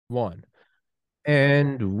One.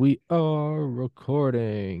 And we are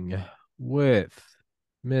recording with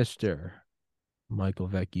Mr. Michael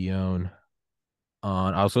Vecchione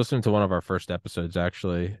on. I was listening to one of our first episodes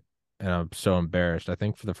actually, and I'm so embarrassed. I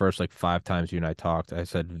think for the first like 5 times you and I talked, I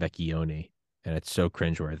said Vecchione, and it's so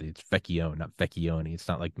cringeworthy. It's Vecchione, not Vecchione. It's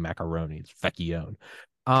not like macaroni, it's Vecchione.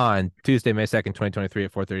 On Tuesday, May 2nd, 2023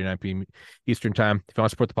 at 4:39 p.m. Eastern Time. If you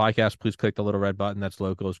want to support the podcast, please click the little red button. That's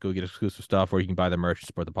locals. Go get exclusive stuff, or you can buy the merch and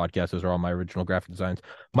support the podcast. Those are all my original graphic designs.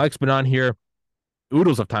 Mike's been on here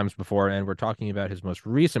oodles of times before, and we're talking about his most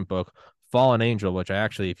recent book, Fallen Angel, which I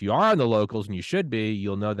actually, if you are on the locals, and you should be,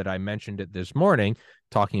 you'll know that I mentioned it this morning,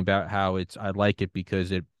 talking about how I like it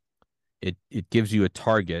because it gives you a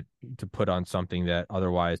target to put on something that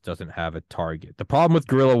otherwise doesn't have a target. The problem with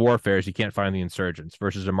guerrilla warfare is you can't find the insurgents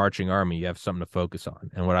versus a marching army. You have something to focus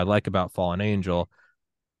on. And what I like about Fallen Angel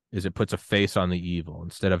is it puts a face on the evil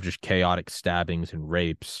instead of just chaotic stabbings and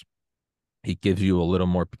rapes. It gives you a little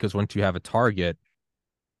more because once you have a target,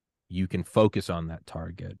 you can focus on that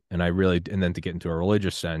target. And then to get into a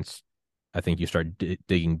religious sense, I think you start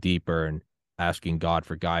digging deeper and asking God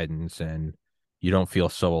for guidance, and you don't feel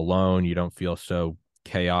so alone. You don't feel so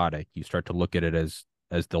chaotic. You start to look at it as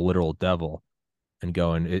the literal devil and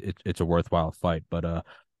go, and it's a worthwhile fight. But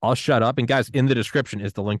I'll shut up. And guys, in the description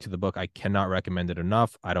is the link to the book. I cannot recommend it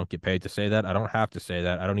enough. I don't get paid to say that. I don't have to say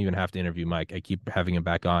that. I don't even have to interview Mike. I keep having him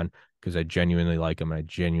back on because I genuinely like him and I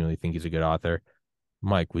genuinely think he's a good author.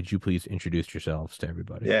 Mike, would you please introduce yourselves to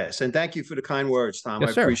everybody? Yes, and thank you for the kind words, Tom. I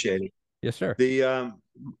Yes, sir. appreciate it. Yes, sir. The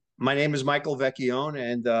My name is Michael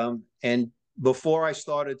Vecchione, and before I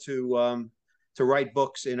started to write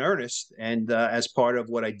books in earnest, and as part of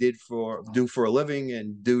what I do for a living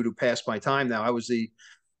and do to pass my time, now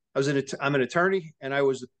I'm an attorney, and I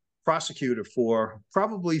was a prosecutor for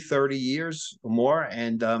probably 30 years or more,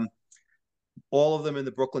 and all of them in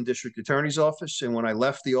the Brooklyn District Attorney's Office. And when I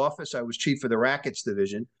left the office, I was chief of the rackets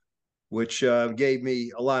division, which gave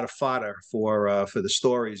me a lot of fodder for the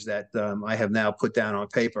stories that I have now put down on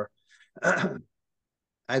paper.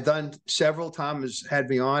 I've done several. Tom has had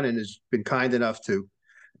me on and has been kind enough to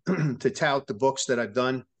to tout the books that I've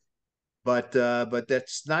done, but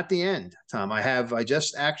that's not the end, Tom. I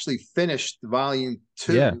just actually finished volume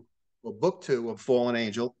Yeah. two, or book two of Fallen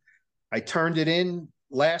Angel. I turned it in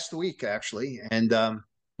last week actually, Well,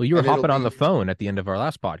 you were and it'll hopping on the be. phone at the end of our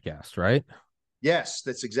last podcast, right? Yes,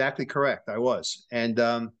 that's exactly correct. I was, and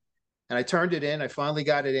I turned it in. I finally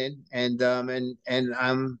got it in, and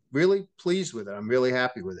I'm really pleased with it. I'm really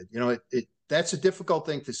happy with it. You know, it that's a difficult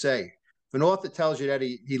thing to say. If an author tells you that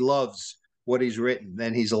he loves what he's written,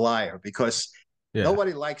 then he's a liar because Yeah.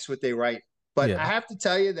 nobody likes what they write. But I Yeah. have to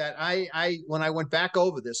tell you that I when I went back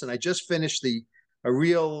over this, and I just finished the a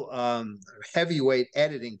real heavyweight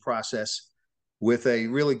editing process with a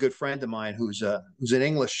really good friend of mine who's an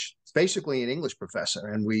English, basically an English professor,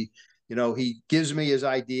 and he gives me his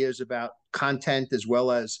ideas about content as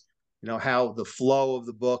well as how the flow of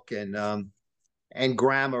the book and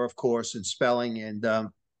grammar, of course, and spelling,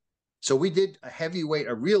 and so we did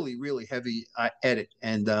a really heavy edit,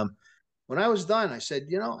 and when I was done, I said,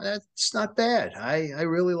 that's not bad. I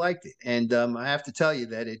really liked it, and I have to tell you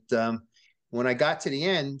that when I got to the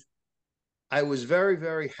end, I was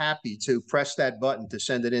very happy to press that button to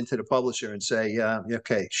send it into the publisher and say,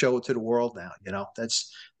 okay, show it to the world now.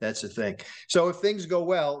 That's the thing. So if things go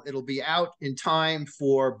well, it'll be out in time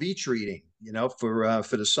for beach reading, for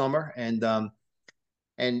the summer. And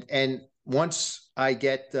once I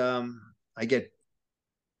get a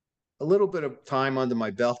little bit of time under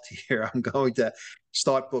my belt here, I'm going to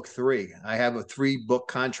start book three. I have a 3-book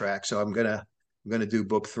contract, so I'm gonna do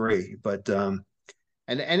book three. But and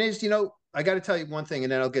as I got to tell you one thing,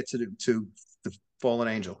 and then I'll get to the Fallen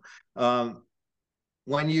Angel.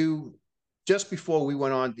 When you Just before we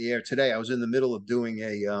went on the air today, I was in the middle of doing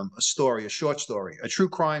a short story, a true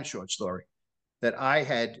crime short story that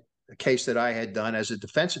a case that I had done as a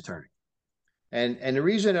defense attorney. And the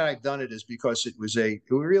reason that I've done it is because it was a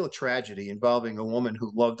real tragedy involving a woman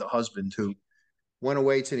who loved a husband who went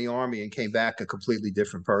away to the army and came back a completely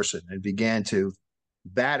different person and began to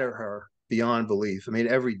batter her beyond belief. I mean,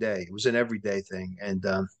 every day. It was an everyday thing. And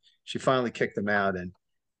she finally kicked him out.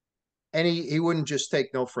 And he wouldn't just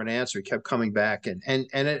take no for an answer. He kept coming back. And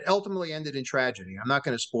it ultimately ended in tragedy. I'm not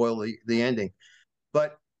going to spoil the ending.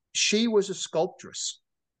 But she was a sculptress.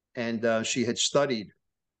 And she had studied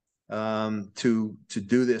to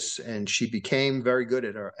do this. And she became very good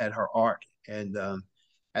at her art. And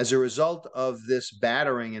as a result of this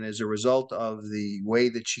battering and as a result of the way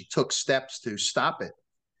that she took steps to stop it,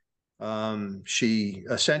 she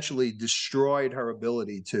essentially destroyed her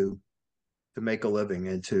ability to make a living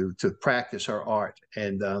and to practice her art.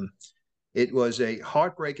 And it was a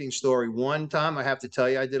heartbreaking story. One time, I have to tell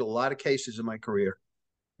you, I did a lot of cases in my career,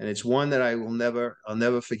 and it's one that I'll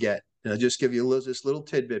never forget. And I'll just give you this little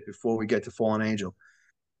tidbit before we get to Fallen Angel.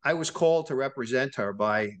 I was called to represent her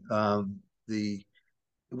by the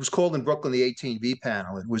it was called in Brooklyn the 18B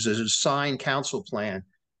panel. It was a signed counsel plan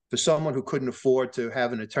for someone who couldn't afford to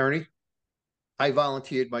have an attorney. I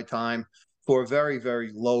volunteered my time for very, very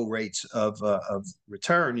low rates of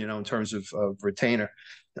return, in terms of retainer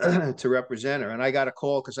to represent her. And I got a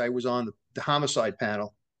call because I was on the homicide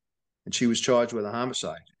panel, and she was charged with a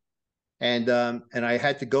homicide. And I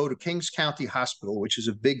had to go to Kings County Hospital, which is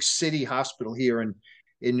a big city hospital here in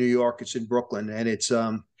New York. It's in Brooklyn, and it's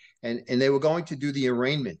and they were going to do the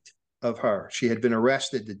arraignment of her. She had been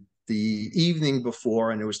arrested the evening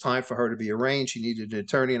before, and it was time for her to be arraigned. She needed an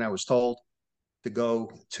attorney, and I was told to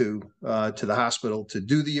go to the hospital to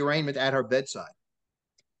do the arraignment at her bedside.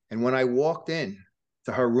 And when I walked in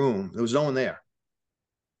to her room, there was no one there.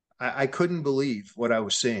 I couldn't believe what I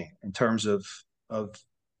was seeing in terms of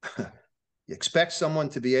you expect someone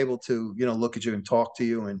to be able to look at you and talk to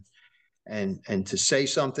you and to say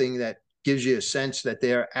something that gives you a sense that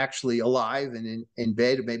they're actually alive and in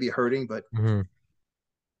bed, maybe hurting, but Mm-hmm.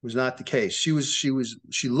 was not the case.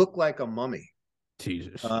 She looked like a mummy.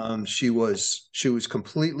 Jesus. She was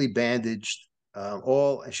completely bandaged,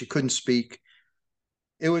 and she couldn't speak.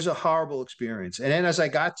 It was a horrible experience. And then as I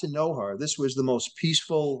got to know her, this was the most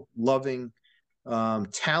peaceful, loving,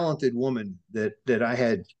 talented woman that I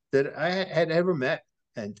had ever met.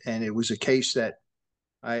 And it was a case that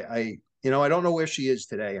I don't know where she is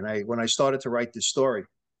today. And when I started to write this story,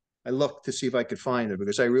 I looked to see if I could find her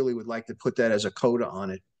because I really would like to put that as a coda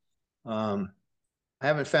on it. I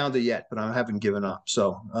haven't found it yet, but I haven't given up.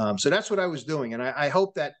 So that's what I was doing. And I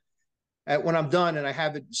hope that when I'm done and I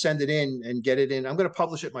have it, send it in and get it in. I'm going to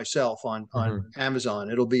publish it myself on Mm-hmm.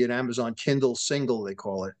 Amazon. It'll be an Amazon Kindle single, they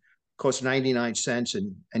call it. Costs 99 cents,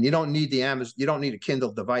 and you don't need you don't need a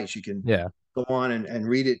Kindle device. You can Yeah, of go on and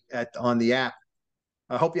read it on the app.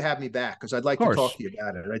 I hope you have me back because I'd like to course, talk to you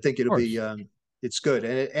about it. I think of it'll be course. it's good,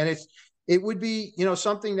 and it would be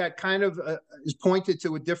something that kind of is pointed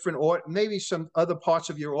to a different, or maybe some other parts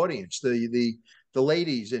of your audience, the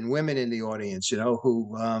ladies and women in the audience,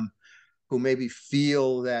 who maybe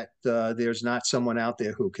feel that there's not someone out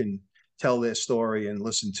there who can tell their story and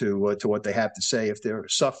listen to what they have to say if they're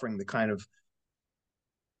suffering the kind of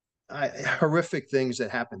horrific things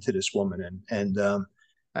that happened to this woman. And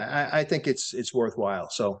I think it's worthwhile.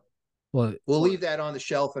 So Well, we'll leave that on the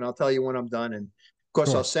shelf, and I'll tell you when I'm done. And of course,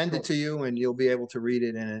 I'll sure. send it to you, and you'll be able to read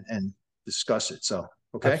it and discuss it. So,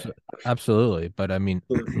 okay. Absolutely. But I mean,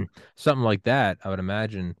 something like that, I would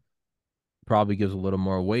imagine probably gives a little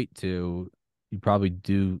more weight to you probably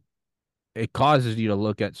do it causes you to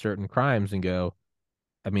look at certain crimes and go,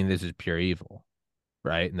 I mean, this is pure evil,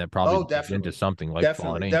 right? And that probably Oh, leads into definitely, something like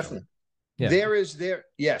Fallen definitely, Angel. definitely. Yeah.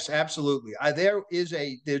 Yes, absolutely. I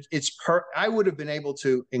would have been able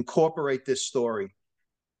to incorporate this story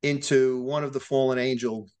into one of the Fallen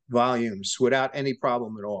Angel volumes without any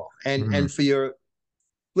problem at all. Hmm. And for your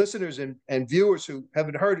listeners and viewers who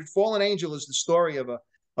haven't heard it, Fallen Angel is the story of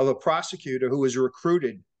a prosecutor who was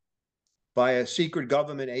recruited by a secret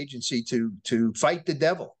government agency to fight the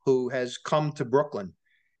devil, who has come to Brooklyn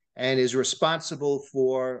and is responsible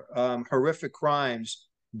for horrific crimes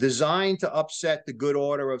designed to upset the good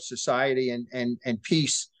order of society and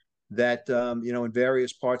peace that in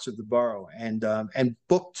various parts of the borough. And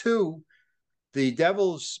book two, the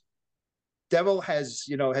devil has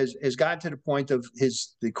gotten to the point of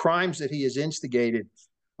the crimes that he has instigated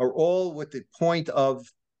are all with the point of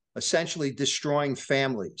essentially destroying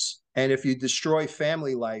families. And if you destroy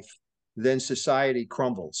family life, then society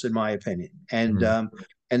crumbles, in my opinion. Hmm.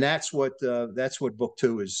 And that's what book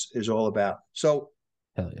two is all about. So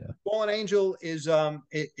Hell yeah. Fallen Angel is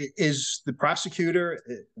the prosecutor.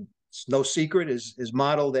 It's no secret is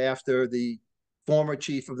modeled after the former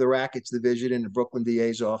chief of the Rackets Division in the Brooklyn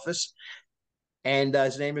DA's office, and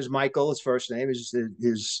his name is Michael. His first name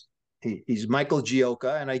is he's Michael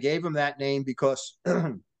Gioca, and I gave him that name because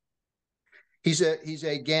he's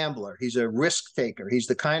a gambler. He's a risk taker. He's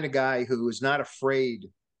the kind of guy who is not afraid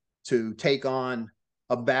to take on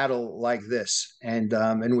a battle like this, and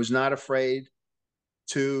was not afraid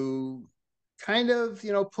to kind of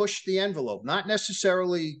push the envelope, not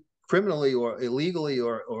necessarily criminally or illegally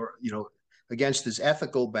or against his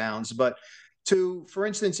ethical bounds, but to, for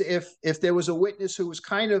instance, if there was a witness who was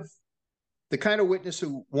kind of the kind of witness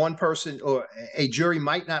who one person or a jury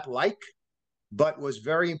might not like, but was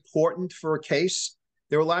very important for a case,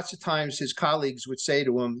 there were lots of times his colleagues would say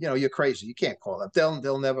to him, you're crazy. You can't call up.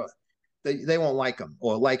 They'll never, they won't like him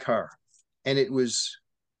or like her. And it was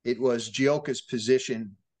Gioca's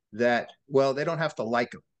position that, well, they don't have to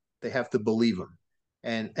like him. They have to believe him.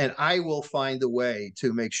 And I will find a way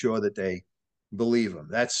to make sure that they believe him.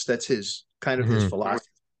 That's his kind of his Hmm.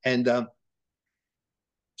 philosophy. And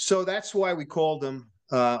so that's why I called him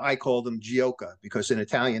Gioca, because in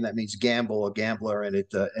Italian that means gamble or gambler, and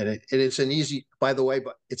it's an easy, by the way,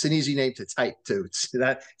 but it's an easy name to type too. It's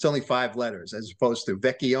only 5 letters as opposed to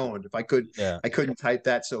Vecchione. If I could, Yeah. I couldn't type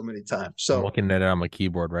that so many times. I'm So looking at it on my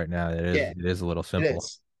keyboard right now. yeah, It is a little it simple.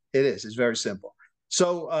 is. It is. It's very simple.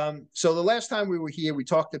 So the last time we were here, we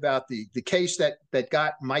talked about the case that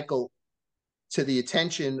got Michael to the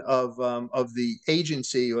attention of the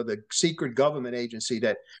agency, or the secret government agency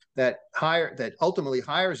that ultimately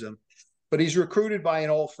hires him. But he's recruited by an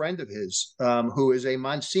old friend of his, who is a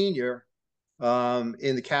Monsignor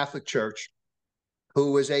in the Catholic Church,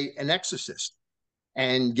 who was an exorcist.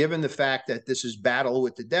 And given the fact that this is battle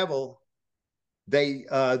with the devil,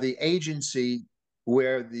 the agency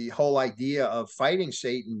where the whole idea of fighting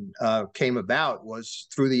Satan came about was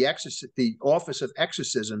through the Office of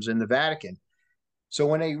Exorcisms in the Vatican. So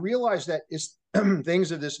when they realized that it's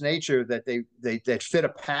things of this nature that fit a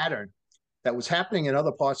pattern that was happening in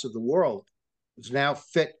other parts of the world was now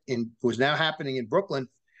happening in Brooklyn,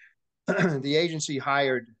 the agency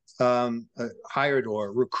hired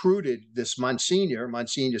or recruited this Monsignor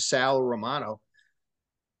Sal Romano,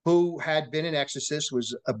 who had been an exorcist,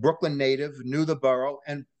 was a Brooklyn native, knew the borough,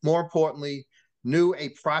 and more importantly, knew a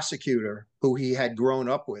prosecutor who he had grown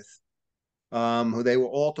up with, who they were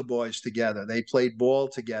altar boys together. They played ball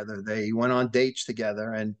together. They went on dates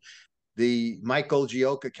together. And the Michael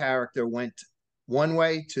Gioca character went one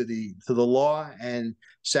way to the law, and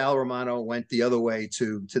Sal Romano went the other way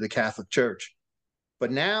to the Catholic Church.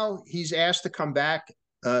 But now he's asked to come back,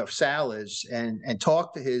 Sal is, and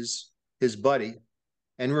talk to his buddy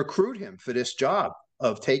and recruit him for this job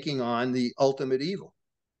of taking on the ultimate evil.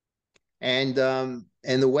 And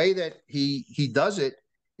the way that he does it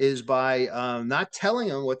is by not telling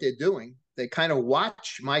them what they're doing. They kind of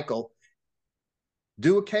watch Michael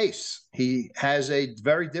do a case. He has a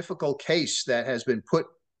very difficult case that has been put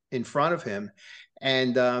in front of him,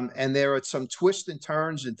 and there are some twists and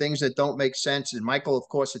turns and things that don't make sense. And Michael, of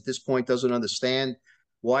course, at this point doesn't understand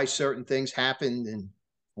why certain things happened and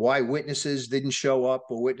why witnesses didn't show up,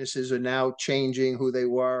 or witnesses are now changing who they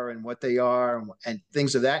were and what they are, and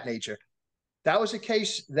things of that nature. That was a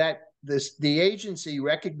case that the agency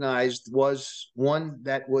recognized was one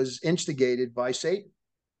that was instigated by Satan.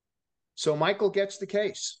 So Michael gets the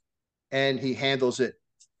case, and he handles it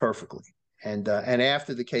perfectly. And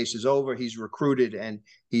after the case is over, he's recruited and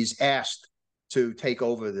he's asked to take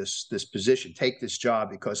over this position, take this job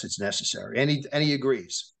because it's necessary, and he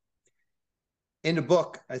agrees. In the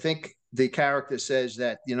book, I think the character says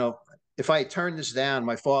that, if I turned this down,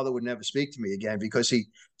 my father would never speak to me again, because he's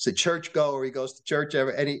a churchgoer. He goes to church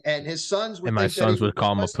and his sons And would my think that he sons would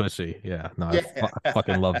call him a was. pussy. Yeah. No, Yeah. I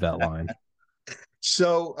fucking love that line.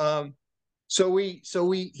 So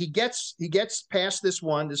he gets past this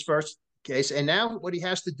first case, and now what he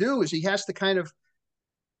has to do is he has to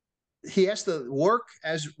work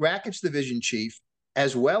as Rackets Division Chief,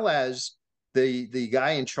 as well as the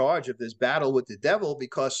guy in charge of this battle with the devil,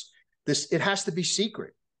 because it has to be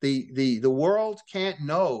secret. The world can't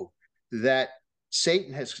know that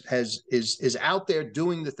Satan is out there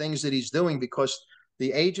doing the things that he's doing, because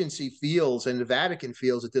the agency feels and the Vatican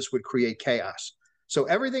feels that this would create chaos. So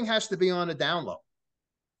everything has to be on a down low.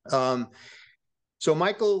 So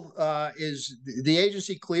Michael the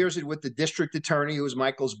agency clears it with the district attorney, who is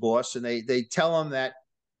Michael's boss, and they tell him that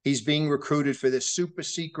he's being recruited for this super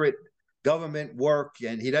secret government work,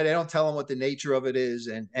 and they don't tell him what the nature of it is,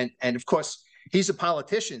 and of course he's a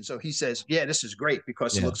politician, so he says, yeah, this is great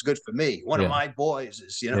because it Yeah. looks good for me. One of Yeah. my boys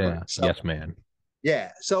is, Yeah. so Yes, man.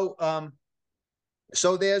 yeah. So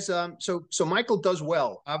there's so Michael does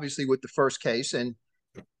well, obviously, with the first case, and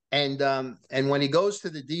when he goes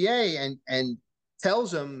to the DA and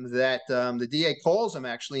tells him that, the DA calls him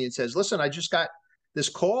actually and says, listen, I just got this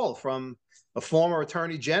call from a former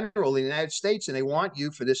attorney general in the United States, and they want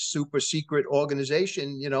you for this super secret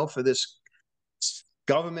organization, for this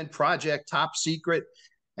government project, top secret.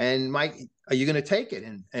 And Mike, are you going to take it?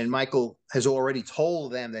 And Michael has already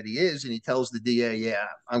told them that he is, and he tells the DA, yeah,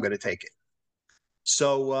 I'm going to take it.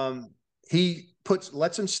 So he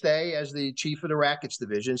lets him stay as the chief of the Rackets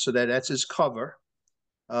Division, so that's his cover.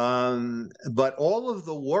 But all of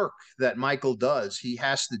the work that Michael does, he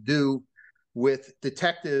has to do with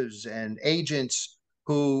detectives and agents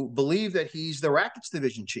who believe that he's the rackets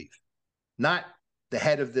division chief, not the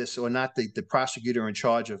head of this, or not the prosecutor in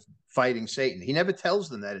charge of fighting Satan. He never tells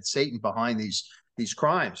them that it's Satan behind these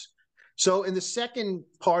crimes. So in the second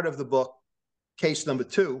part of the book, case number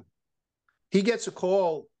 2, he gets a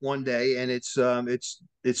call one day, and it's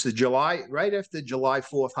the July, right after July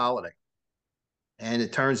 4th holiday, and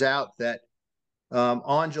it turns out that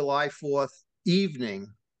on July 4th evening,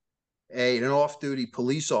 an off-duty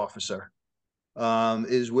police officer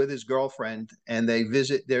is with his girlfriend, and they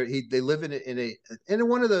visit there. They live in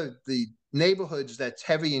one of the neighborhoods that's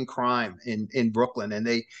heavy in crime in Brooklyn, and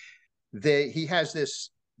he has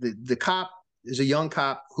the cop is a young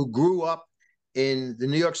cop who grew up in the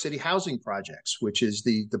New York City housing projects, which is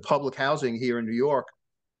the public housing here in New York,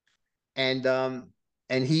 and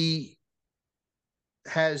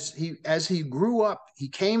as he grew up, he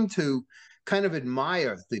came to kind of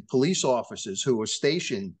admire the police officers who were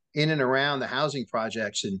stationed in and around the housing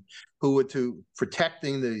projects, and who were to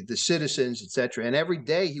protecting the citizens, etc. And every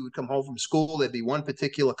day he would come home from school, there'd be one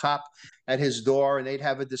particular cop at his door, and they'd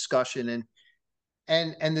have a discussion.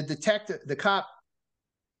 And the cop,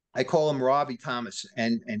 I call him Robbie Thomas,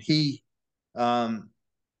 and he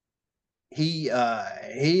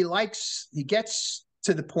gets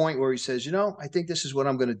to the point where he says, I think this is what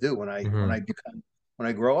I'm going to do when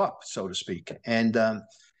I grow up, so to speak. And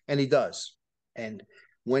he does. And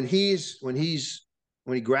when he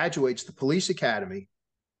graduates the police academy,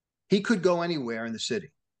 he could go anywhere in the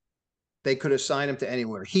city. They could assign him to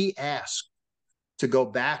anywhere. He asked to go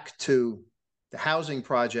back to the housing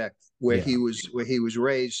project where he was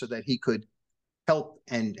raised, so that he could help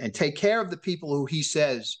and take care of the people who he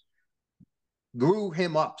says grew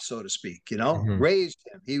him up, so to speak, raised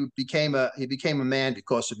him. He became a man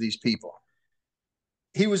because of these people.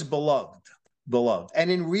 He was beloved.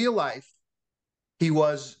 And in real life, he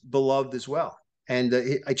was beloved as well. And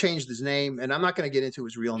I changed his name, and I'm not going to get into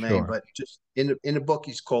his real name, but just in the book,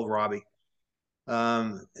 he's called Robbie.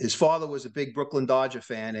 His father was a big Brooklyn Dodger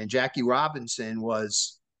fan, and Jackie Robinson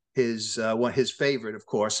was his favorite, of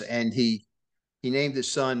course. And he named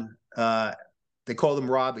his son. They called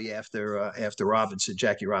him Robbie after Robinson,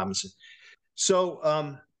 Jackie Robinson.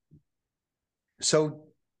 So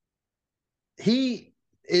he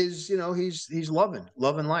is, he's loving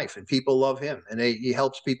life, and people love him, and he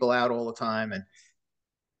helps people out all the time.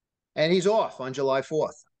 And he's off on July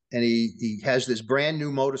 4th, and he has this brand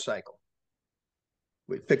new motorcycle.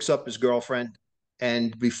 He picks up his girlfriend,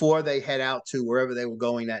 and before they head out to wherever they were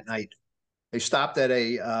going that night, they stopped at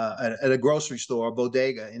a grocery store, a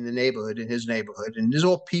bodega in his neighborhood, and there's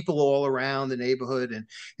all people all around the neighborhood, and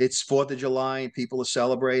it's 4th of July, and people are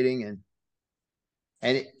celebrating,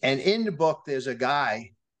 and in the book, there's a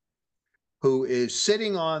guy who is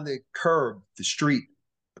sitting on the curb, the street,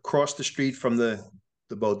 across the street from the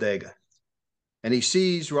bodega, and he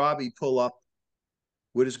sees Robbie pull up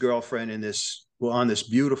with his girlfriend on this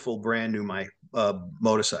beautiful brand new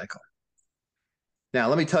motorcycle. Now,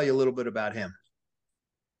 let me tell you a little bit about him.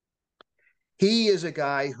 He is a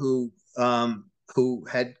guy who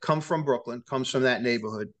had come from Brooklyn, comes from that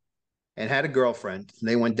neighborhood, and had a girlfriend. And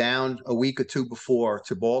they went down a week or two before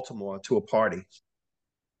to Baltimore to a party.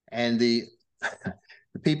 And the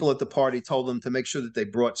people at the party told them to make sure that they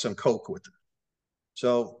brought some Coke with them.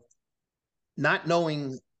 So, not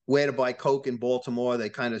knowing where to buy Coke in Baltimore, they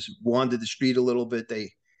kind of wandered the street a little bit.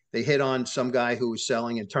 They hit on some guy who was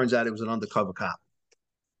selling, and it turns out it was an undercover cop.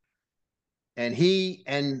 And he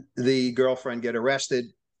and the girlfriend get arrested,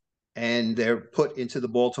 and they're put into the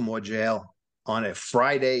Baltimore jail on a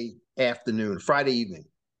Friday evening.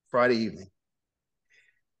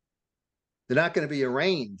 They're not going to be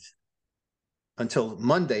arraigned until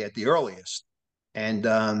Monday at the earliest.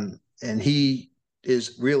 And he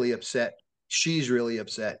is really upset. She's really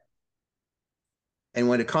upset. And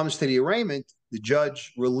when it comes to the arraignment, the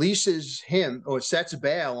judge releases him, or sets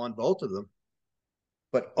bail on both of them,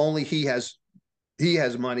 but only he has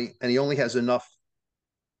money, and he only has enough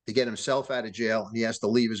to get himself out of jail, and he has to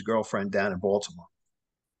leave his girlfriend down in Baltimore.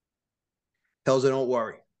 Tells her, don't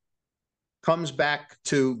worry. Comes back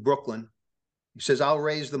to Brooklyn. He says, I'll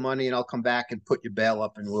raise the money, and I'll come back and put your bail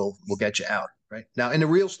up, and we'll get you out. Right now, in the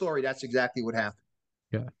real story, that's exactly what happened.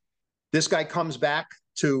 Yeah. This guy comes back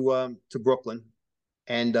to Brooklyn,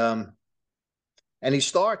 and he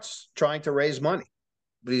starts trying to raise money,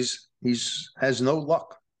 but he's has no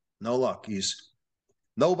luck. No luck. He's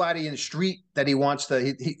nobody in the street that he wants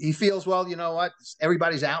to. He feels, well, you know what?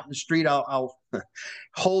 Everybody's out in the street. I'll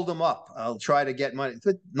hold them up. I'll try to get money.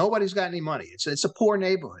 But nobody's got any money. It's a poor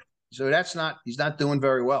neighborhood, so he's not doing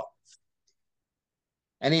very well.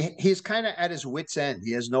 And he's kind of at his wit's end.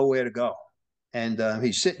 He has nowhere to go. And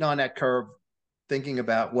he's sitting on that curb thinking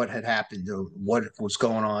about what had happened, or what was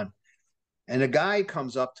going on. And a guy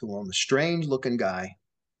comes up to him, a strange looking guy,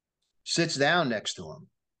 sits down next to him.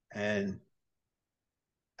 And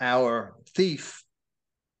our thief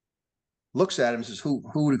looks at him and says, who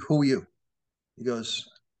are you? He goes,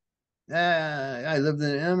 I'm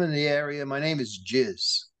in the area. My name is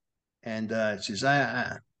Jizz. And says,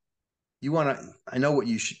 you want to, I know what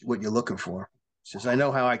you're looking for. He says, I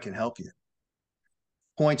know how I can help you.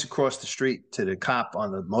 Points across the street to the cop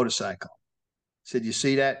on the motorcycle. Said, you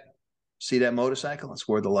see that? See that motorcycle? It's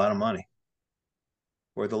worth a lot of money.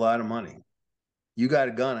 Worth a lot of money. You got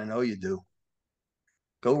a gun, I know you do.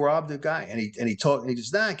 Go rob the guy. And he talked, and he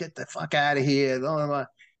just, get the fuck out of here. Blah, blah, blah.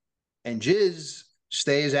 And Jizz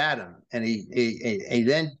stays at him. And he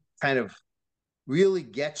then kind of really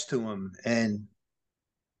gets to him, and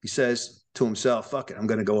he says to himself, fuck it, I'm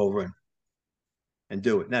gonna go over and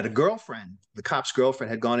do it. Now the cop's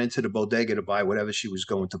girlfriend, had gone into the bodega to buy whatever she was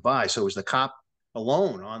going to buy. So it was the cop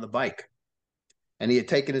alone on the bike. And he had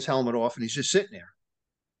taken his helmet off, and he's just sitting there.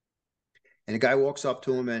 And the guy walks up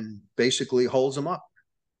to him and basically holds him up.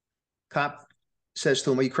 Cop says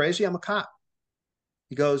to him, are you crazy? I'm a cop.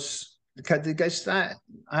 He goes, the guy says,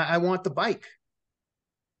 I want the bike.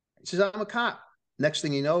 He says, I'm a cop. Next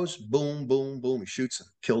thing he knows, boom, boom, boom. He shoots him,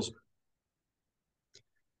 kills him.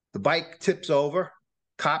 The bike tips over,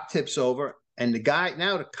 cop tips over, and the guy,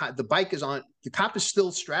 now the bike is on, the cop is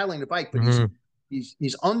still straddling the bike, but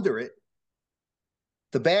he's under it.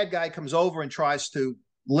 The bad guy comes over and tries to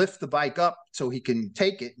lift the bike up so he can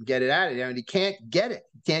take it and get it out of there, and he can't get it.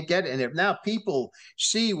 He can't get it. And now people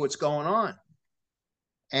see what's going on.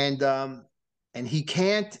 And he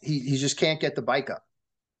just can't get the bike up.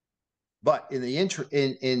 But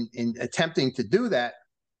in attempting to do that,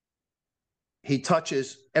 he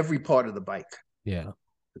touches every part of the bike. Yeah.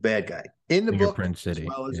 The bad guy in the book, City. as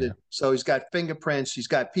well as it. So he's got fingerprints. He's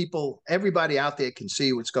got people. Everybody out there can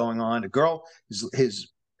see what's going on. The girl, his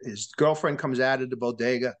girlfriend comes out of the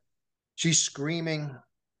bodega. She's screaming,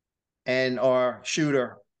 and our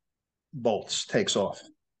shooter takes off.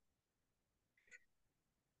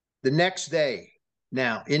 The next day,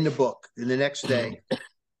 now in the book, the next day,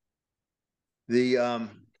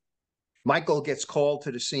 Michael gets called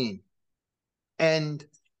to the scene. And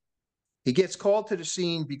he gets called to the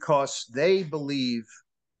scene because they believe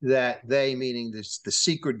that meaning the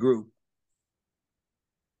secret group,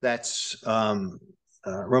 that's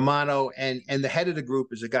Romano, and the head of the group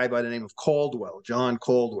is a guy by the name of Caldwell, John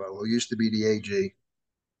Caldwell, who used to be the AG.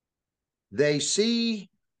 They see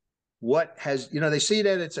they see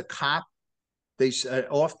that it's a cop.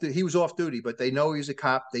 He was off duty, but they know he's a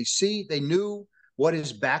cop. They knew what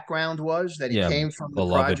his background was, that he came from the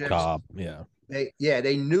projects. Cop. Yeah.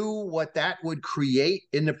 They knew what that would create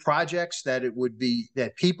in the projects, that it would be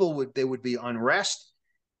that there would be unrest.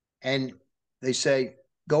 And they say,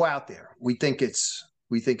 go out there. We think it's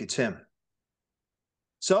him.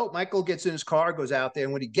 So Michael gets in his car, goes out there,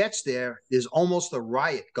 and when he gets there, there's almost a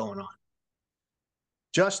riot going on.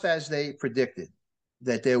 Just as they predicted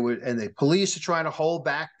that there would, and the police are trying to hold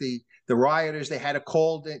back the rioters. They had to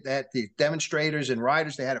call that the demonstrators and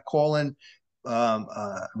rioters, they had to call in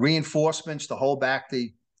reinforcements to hold back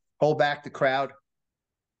the crowd.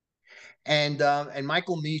 And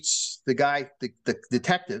Michael meets the guy, the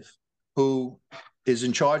detective, who is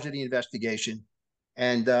in charge of the investigation,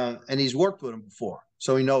 and he's worked with him before,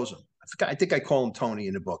 so he knows him. I think I call him Tony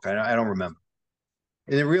in the book. I don't remember.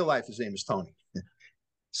 And in real life, his name is Tony.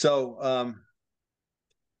 So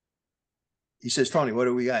he says, Tony, what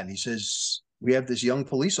do we got? And he says, we have this young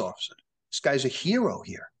police officer. This guy's a hero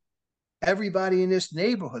here. Everybody in this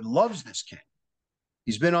neighborhood loves this kid.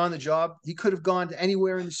 He's been on the job. He could have gone to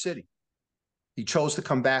anywhere in the city. He chose to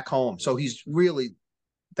come back home. So he's really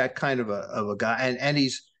that kind of a guy. And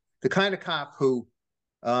he's the kind of cop who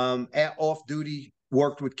off duty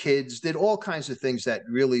worked with kids, did all kinds of things that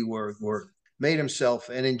really were made himself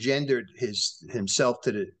and engendered himself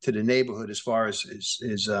to the neighborhood, as far as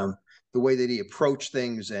his the way that he approached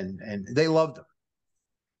things, and they loved him.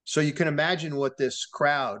 So you can imagine what this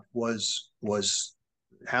crowd was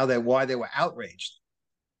why they were outraged.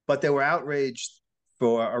 But they were outraged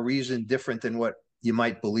for a reason different than what you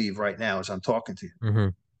might believe right now as I'm talking to you. Mm-hmm.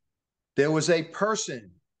 There was a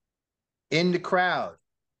person in the crowd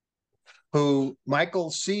who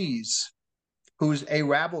Michael sees, who's a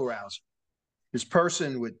rabble rouser. This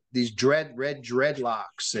person with these red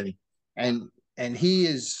dreadlocks, and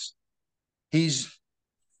he's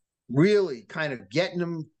really kind of getting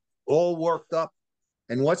them all worked up.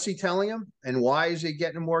 And what's he telling them? And why is he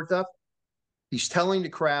getting them worked up? He's telling the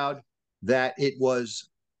crowd that it was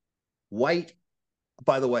white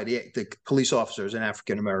By the way, the police officer is an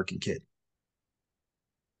African American kid.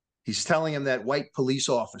 He's telling him that white police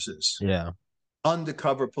officers, Yeah.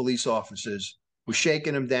 undercover police officers, were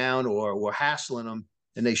shaking him down or were hassling him,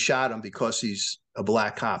 and they shot him because he's a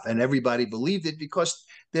black cop. And everybody believed it because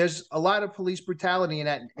there's a lot of police brutality in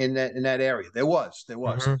that area. There was Hmm.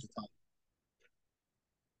 at the time.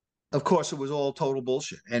 Of course, it was all total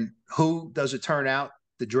bullshit. And who does it turn out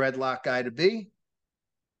the dreadlock guy to be?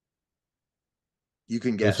 You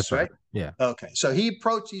can guess, Lucifer. right? Yeah. Okay. So he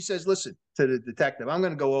says, listen to the detective, I'm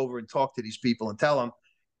going to go over and talk to these people and tell them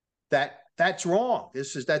that that's wrong.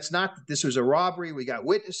 This was a robbery. We got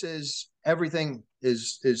witnesses. Everything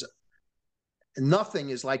is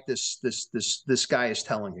nothing is like this guy is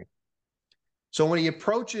telling you. So when he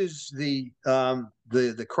approaches the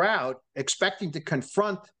crowd, expecting to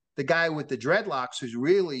confront the guy with the dreadlocks who's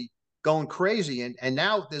really going crazy, and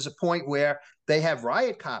now there's a point where they have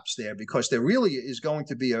riot cops there because there really is going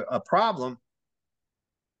to be a problem.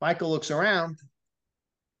 Michael looks around.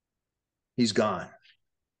 He's gone.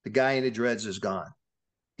 The guy in the dreads is gone.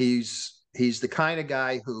 He's the kind of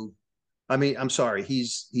guy who, I mean, I'm sorry,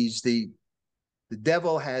 he's the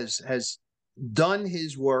devil has done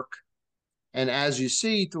his work. And as you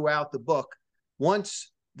see throughout the book,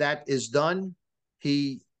 once that is done,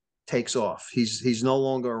 he takes off. He's no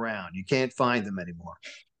longer around. You can't find him anymore.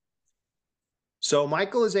 So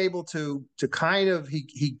Michael is able to kind of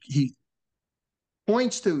he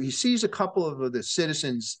points to, he sees a couple of the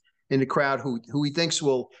citizens in the crowd who he thinks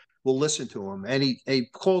will listen to him, and he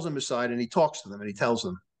calls them aside and he talks to them and he tells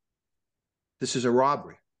them, this is a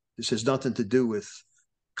robbery. This has nothing to do with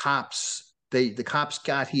cops. The cops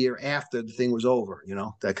got here after the thing was over,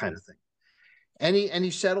 that kind of thing. And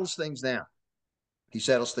he settles things down. He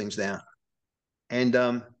settles things down.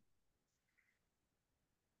 And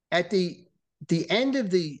at the end of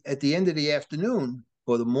the afternoon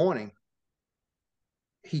or the morning,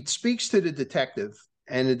 he speaks to the detective,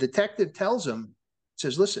 and the detective tells him,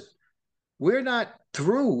 says, listen, we're not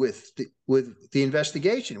through with the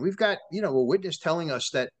investigation. We've got, a witness telling us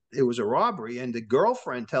that it was a robbery, and the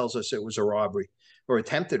girlfriend tells us it was a robbery or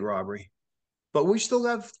attempted robbery. But we still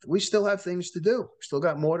have things to do. Still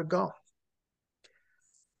got more to go.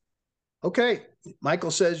 Okay,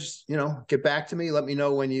 Michael says, get back to me. Let me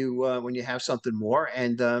know when you have something more,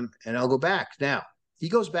 and I'll go back. Now he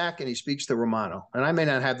goes back and he speaks to Romano, and I may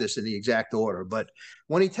not have this in the exact order, but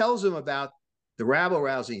when he tells him about the rabble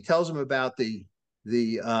rousing, he tells him about the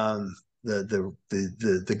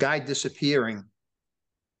guy disappearing.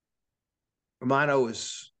 Romano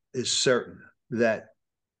is certain that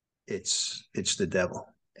it's the devil,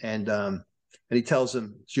 and he tells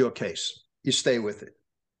him, it's your case. You stay with it.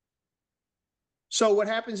 So what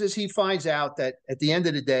happens is he finds out that at the end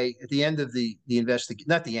of the day, at the end of the investigation,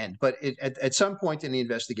 not the end, but at some point in the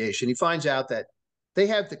investigation, he finds out that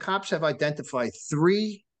the cops have identified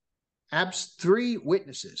three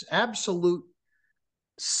witnesses, absolute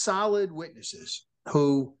solid witnesses,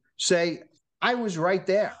 who say, I was right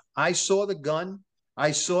there. I saw the gun.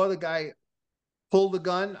 I saw the guy pull the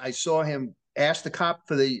gun. I saw him ask the cop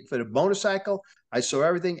for the motorcycle. I saw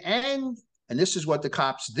everything. And this is what the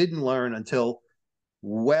cops didn't learn until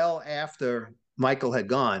well after Michael had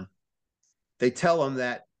gone. They tell him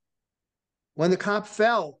that when the cop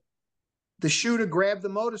fell, the shooter grabbed the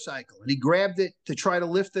motorcycle and he grabbed it to try to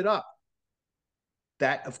lift it up.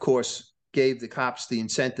 That, of course, gave the cops the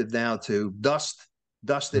incentive now to dust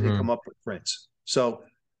it and Hmm. come up with prints. So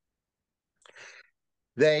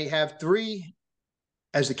they have three.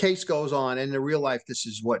 As the case goes on, and in real life, this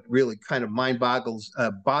is what really kind of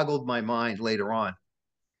boggled my mind later on.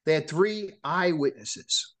 They had three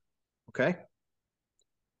eyewitnesses. Okay.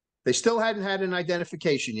 They still hadn't had an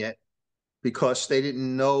identification yet because they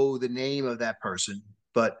didn't know the name of that person.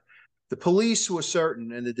 But the police were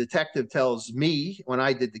certain, and the detective tells me when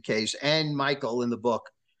I did the case, and Michael in the book,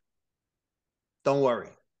 don't worry.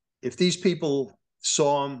 If these people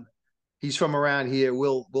saw him, he's from around here,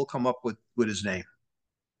 we'll come up with his name.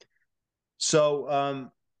 So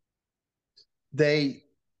they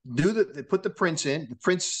they put the prints in. The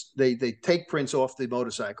prints, they take prints off the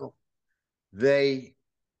motorcycle. They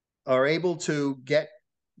are able to get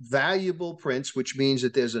valuable prints, which means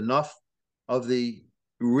that there's enough of the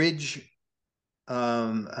ridge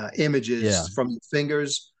Yeah. images from the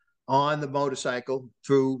fingers on the motorcycle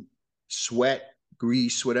through sweat,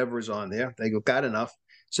 grease, whatever is on there. They got enough.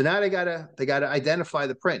 So now they gotta identify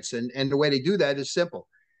the prints, and the way they do that is simple.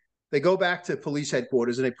 They go back to police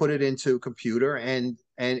headquarters and they put it into a computer, and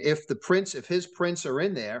if his prints are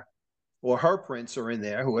in there, or her prints are in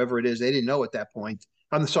there, whoever it is, they didn't know at that point.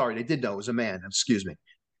 I'm sorry, they did know it was a man. Excuse me.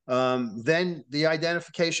 then the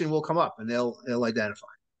identification will come up and they'll identify.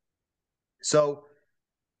 So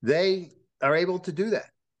they are able to do that.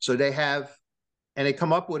 So they have, and they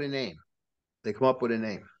come up with a name. They come up with a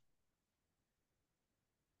name.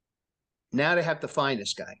 Now they have to find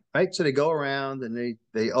this guy, right? So they go around and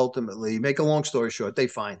they ultimately, make a long story short, they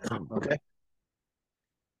find him. Okay.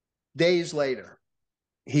 Days later,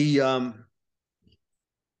 he turned,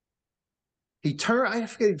 I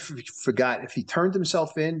forgot if he turned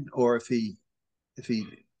himself in or if he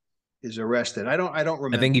is arrested. I don't I think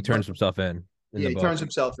remember. he But turns himself in yeah, the he book. turns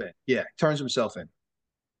himself in. Yeah, turns himself in.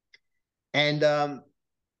 And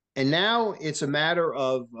now it's a matter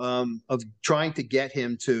of trying to get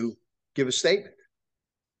him to give a statement,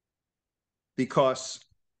 because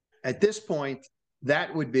at this point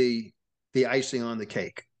that would be the icing on the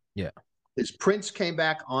cake. Yeah. His prints came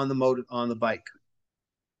back on the bike.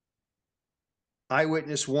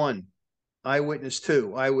 Eyewitness 1, eyewitness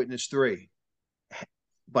 2, eyewitness 3.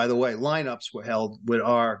 By the way, lineups were held with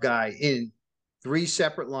our guy in 3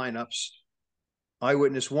 separate lineups.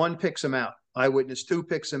 Eyewitness 1 picks him out. Eyewitness 2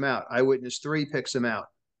 picks him out. Eyewitness 3 picks him out.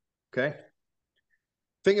 Okay.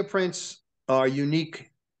 Fingerprints are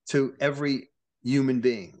unique to every human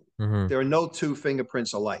being. Mm-hmm. There are no 2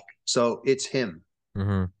 fingerprints alike. So it's him.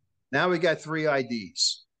 Mm-hmm. Now we got 3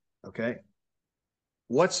 IDs. Okay.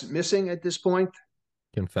 What's missing at this point?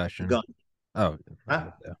 The Confession. gun. Oh,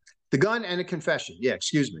 Huh? The gun and a confession. Yeah,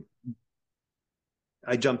 excuse me.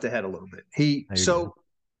 I jumped ahead a little bit. you're good.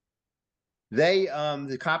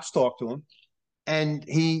 The cops talk to him, and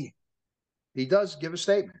he does give a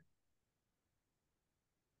statement.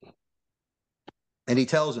 And he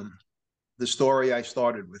tells him the story I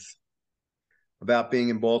started with about being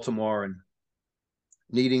in Baltimore and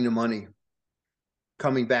needing the money,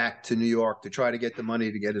 coming back to New York to try to get the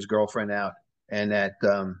money to get his girlfriend out, and that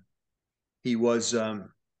he was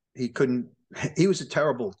he couldn't. He was a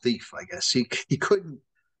terrible thief, I guess. He couldn't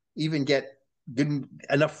even get didn't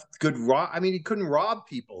enough good rob. I mean, he couldn't rob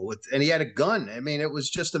people with, and he had a gun. I mean, it was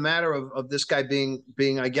just a matter of this guy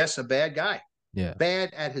being, I guess, a bad guy, Yeah.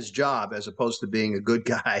 bad at his job as opposed to being a good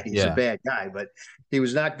guy. He's a Yeah. bad guy, but he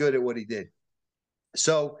was not good at what he did.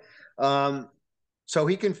 So, um, so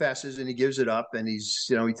he confesses and he gives it up, and he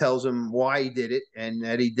tells him why he did it, and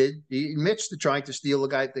that he admits to trying to steal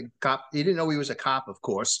the cop. He didn't know he was a cop, of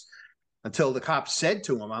course, until the cop said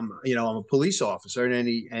to him, I'm a police officer. And then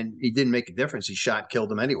he didn't make a difference. He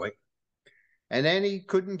killed him anyway. And then he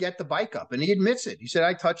couldn't get the bike up, and he admits it. He said,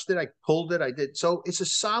 I touched it. I pulled it. I did. So it's a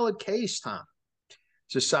solid case, Tom.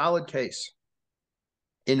 It's a solid case.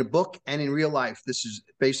 In the book and in real life, this is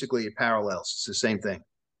basically a parallels. It's the same thing.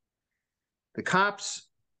 The cops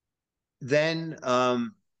then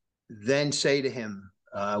say to him,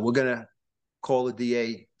 we're going to call the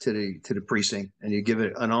DA to the precinct, and you give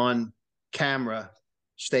it an on camera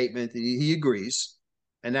statement. He agrees,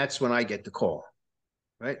 and that's when I get the call.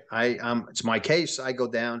 Right, it's my case. I go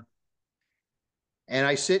down, and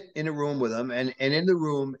I sit in a room with him, and in the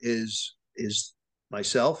room is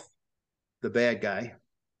myself, the bad guy,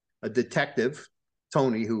 a detective,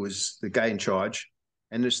 Tony, who was the guy in charge,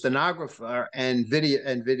 and the stenographer and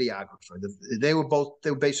videographer. They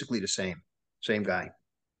were basically the same guy.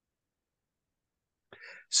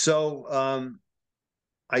 So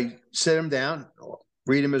I sit him down,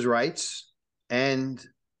 read him his rights, and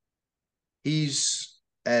he's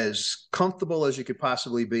as comfortable as you could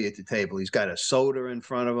possibly be at the table. He's got a soda in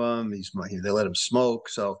front of him. They let him smoke.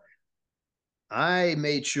 So I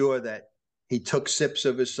made sure that he took sips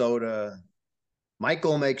of his soda.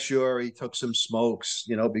 Michael makes sure he took some smokes,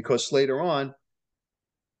 because later on,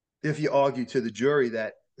 if you argue to the jury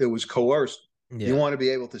that it was coerced, you Yeah. want to be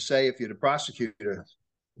able to say, if you're the prosecutor,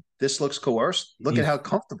 this looks coerced. Look at He's how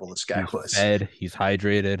comfortable this guy he's was. fed. He's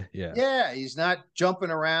hydrated. Yeah. Yeah, he's not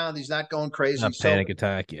jumping around. He's not going crazy. Not So panic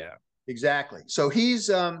attack. Yeah. exactly. So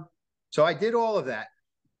I did all of that.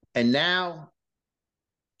 And now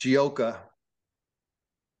Gioca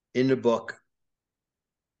in the book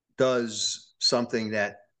does something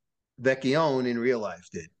that Vecchione in real life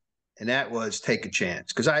did. And that was take a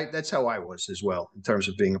chance. Because that's how I was as well in terms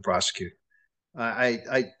of being a prosecutor.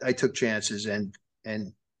 I took chances, and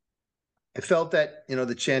I felt that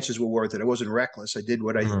the chances were worth it. I wasn't reckless. I did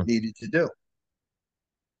what I Mhm. needed to do.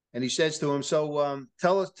 And he says to him, "So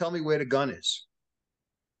tell me where the gun is."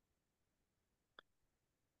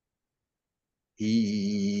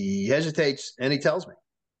 He hesitates, and he tells me.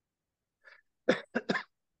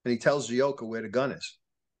 And he tells Gioca where the gun is.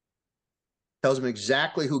 Tells him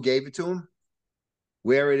exactly who gave it to him,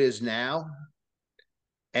 where it is now,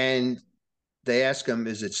 and they ask him,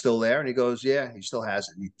 "Is it still there?" And he goes, "Yeah, he still has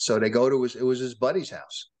it." So they go to it was his buddy's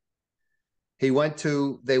house. They went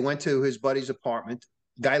to his buddy's apartment.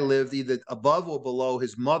 Guy lived either above or below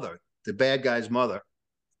his mother, the bad guy's mother.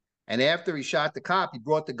 And after he shot the cop, he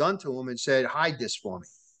brought the gun to him and said, "Hide this for me."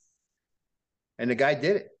 And the guy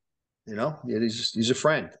did it. He's a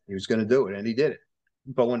friend. He was going to do it, and he did it.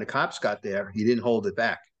 But when the cops got there, he didn't hold it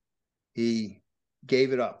back. He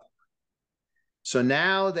gave it up. So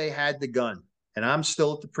now they had the gun, and I'm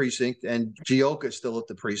still at the precinct, and Gioca's still at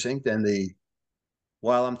the precinct. And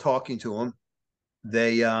while I'm talking to him,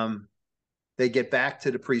 they get back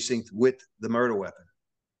to the precinct with the murder weapon,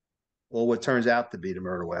 or what turns out to be the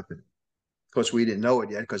murder weapon. Of course, we didn't know it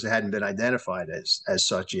yet because it hadn't been identified as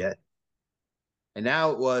such yet. And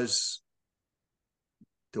now it was,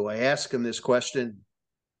 do I ask him this question?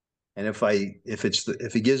 And if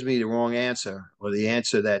he gives me the wrong answer, or the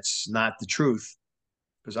answer that's not the truth,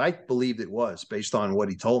 because I believed it was based on what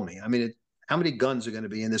he told me. I mean, how many guns are going to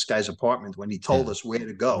be in this guy's apartment when he told us where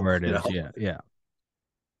to go? Where it is, yeah.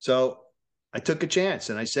 So I took a chance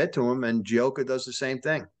and I said to him, and Gioca does the same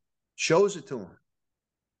thing, shows it to him.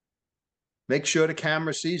 Make sure the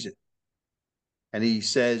camera sees it. And he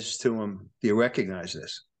says to him, "Do you recognize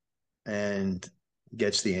this?" And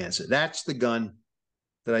gets the answer. That's the gun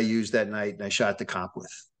that I used that night and I shot the cop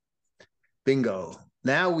with. Bingo.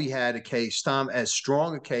 Now we had a case, Tom, as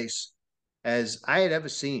strong a case as I had ever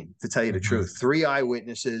seen, to tell you the truth. 3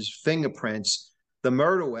 eyewitnesses, fingerprints, the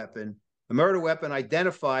murder weapon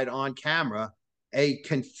identified on camera, a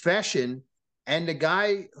confession, and the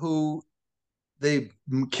guy who the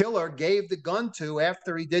killer gave the gun to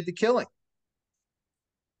after he did the killing.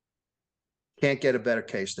 Can't get a better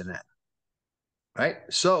case than that. Right?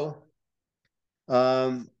 So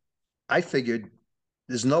I figured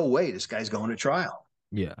there's no way this guy's going to trial.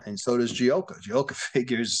 Yeah. And so does Gioca. Gioca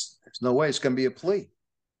figures there's no way it's going to be a plea.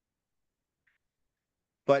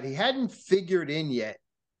 But he hadn't figured in yet,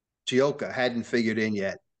 Gioca hadn't figured in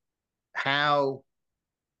yet how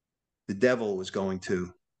the devil was going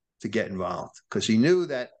to get involved, because he knew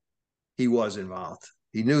that he was involved.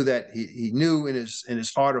 He knew that he knew in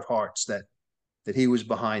his heart of hearts that he was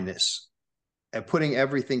behind this and putting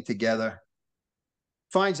everything together.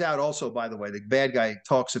 Finds out also, by the way, the bad guy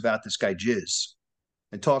talks about this guy Jizz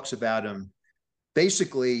and talks about him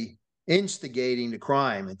basically instigating the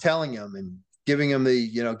crime and telling him and giving him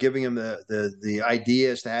the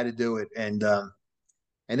ideas to how to do it, and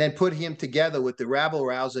then put him together with the rabble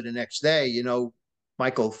rouser the next day.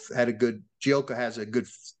 Gioca has a good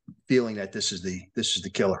feeling that this is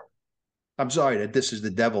the killer. I'm sorry, that this is the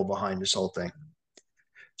devil behind this whole thing.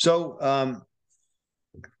 So,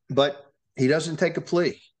 but he doesn't take a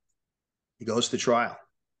plea. He goes to trial.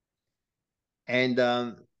 And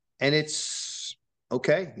it's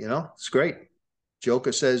okay, it's great.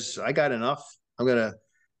 Gioca says, "I got enough.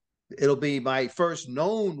 It'll be my first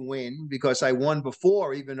known win because I won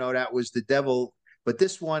before, even though that was the devil. But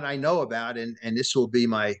this one I know about, and this will be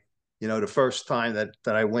my, the first time that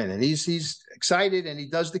I win." And he's excited, and he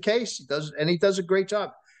does the case. He does a great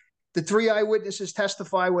job. The 3 eyewitnesses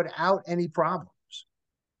testify without any problems.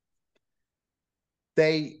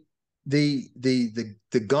 The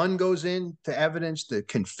gun goes into evidence, the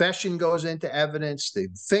confession goes into evidence, the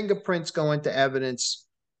fingerprints go into evidence.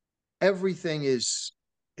 Everything is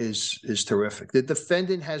terrific. The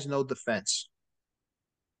defendant has no defense.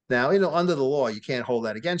 Now, under the law, you can't hold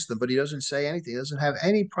that against him, but he doesn't say anything. He doesn't have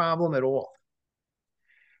any problem at all.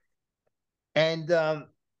 And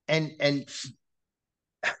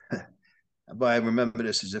but I remember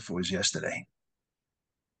this as if it was yesterday.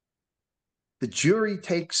 The jury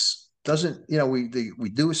doesn't, we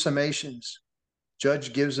do summations.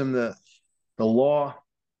 Judge gives them the law,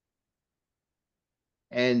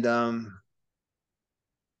 and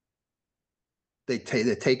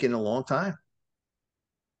they're taking a long time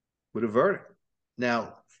with a verdict.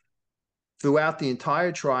 Now, throughout the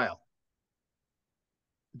entire trial,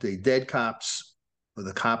 the dead cops, or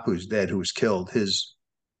the cop who's dead, who was killed, his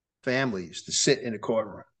family used to sit in a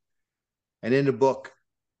courtroom. And in the book,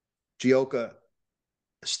 Gioca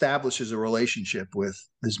establishes a relationship with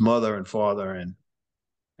his mother and father, and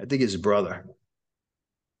I think his brother.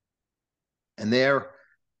 And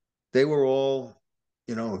they were all,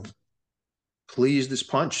 pleased as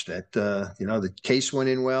punch that, the case went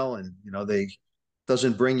in well, and, they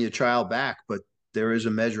doesn't bring your child back, but there is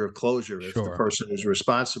a measure of closure if the person is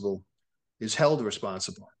responsible, is held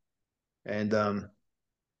responsible. And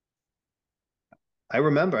I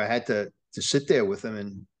remember I had to sit there with him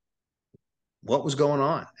and what was going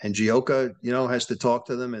on. And Gioca, has to talk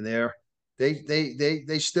to them, and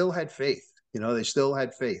they still had faith. They still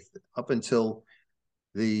had faith up until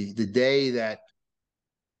the day that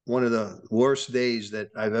one of the worst days that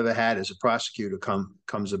I've ever had as a prosecutor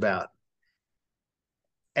comes about.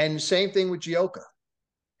 And same thing with Gioka.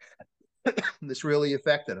 This really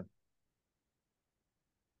affected him.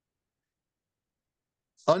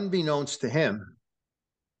 Unbeknownst to him,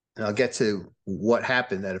 and I'll get to what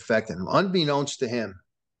happened that affected him. Unbeknownst to him,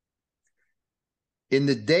 in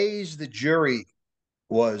the days the jury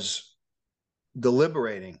was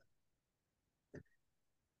deliberating,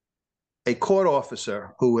 a court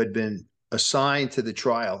officer who had been assigned to the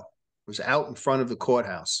trial was out in front of the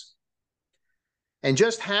courthouse and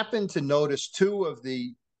just happened to notice two of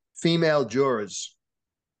the female jurors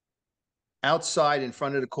outside in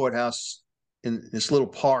front of the courthouse in this little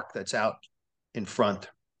park that's out in front,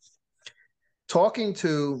 talking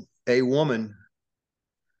to a woman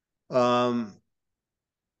who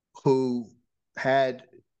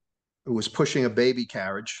was pushing a baby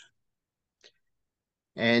carriage.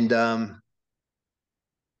 And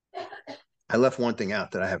I left one thing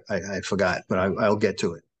out that I forgot, but I'll get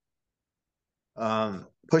to it.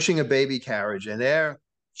 Pushing a baby carriage, and they're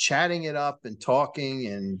chatting it up and talking,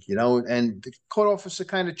 and and the court officer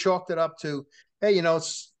kind of chalked it up to, hey,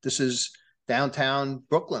 this is downtown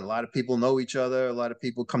Brooklyn. A lot of people know each other. A lot of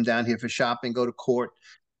people come down here for shopping, go to court,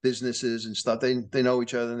 businesses and stuff. They know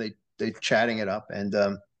each other, and they're chatting it up. And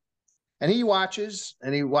he watches,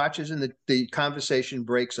 and the conversation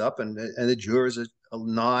breaks up, and the jurors are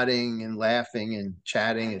nodding and laughing and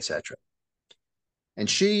chatting, etc. And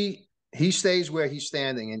he stays where he's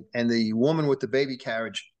standing, and the woman with the baby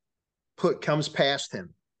carriage comes past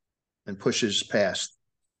him and pushes past.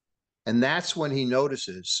 And that's when he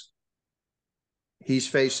notices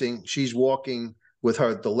she's walking with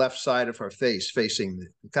the left side of her face facing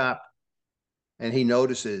the cop. And he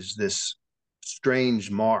notices this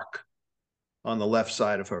strange mark on the left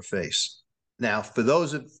side of her face. Now, for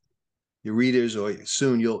those of your readers, or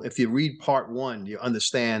soon if you read part 1, you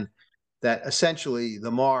understand that essentially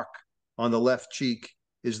the mark on the left cheek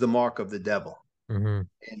is the mark of the devil. Mm-hmm.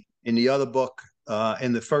 In the other book,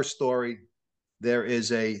 in the first story,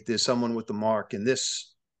 there's someone with the mark. In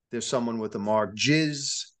this, there's someone with the mark.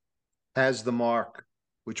 Jizz has the mark,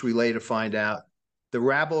 which we later find out. The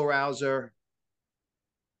rabble rouser,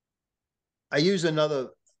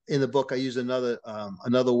 in the book, I use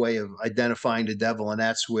another way of identifying the devil, and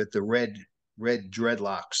that's with the red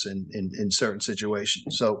dreadlocks in certain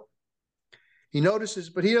situations. So he notices,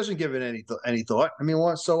 but he doesn't give it any thought. I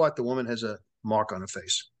mean, so what? The woman has a mark on her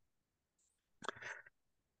face.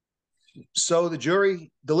 So the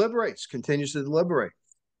jury continues to deliberate.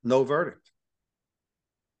 No verdict.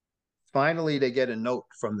 Finally, they get a note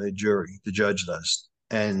from the jury. The judge does,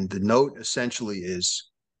 and the note essentially is,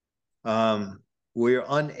 we're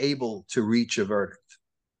unable to reach a verdict.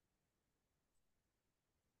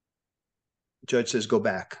 The judge says, go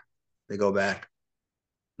back. They go back.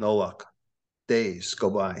 No luck. Days go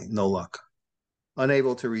by. No luck.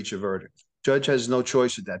 Unable to reach a verdict. Judge has no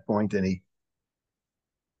choice at that point, and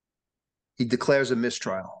he declares a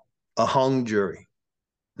mistrial, a hung jury.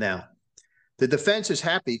 Now, the defense is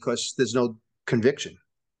happy because there's no conviction.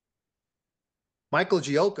 Michael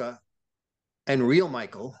Gioka and real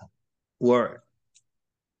Michael were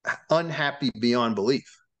unhappy beyond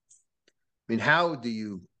belief. I mean, how do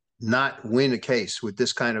you not win a case with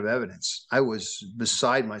this kind of evidence? I was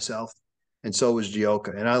beside myself, and so was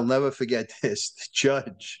Gioka. And I'll never forget this. The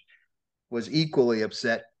judge was equally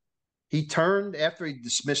upset. He turned, after he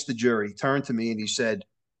dismissed the jury, he turned to me and he said,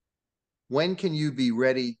 when can you be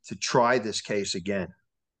ready to try this case again?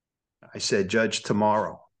 I said, Judge,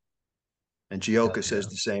 tomorrow. And Gioka says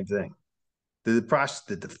the same thing. The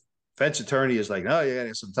defense attorney is like, oh, yeah,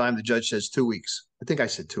 some time. The judge says 2 weeks. I think I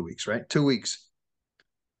said 2 weeks, right? 2 weeks.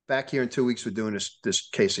 Back here in 2 weeks, we're doing this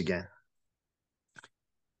case again.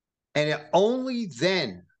 And only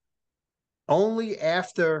then, only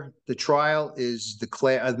after the trial is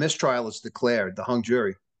declared, a mistrial is declared, the hung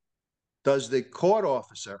jury, does the court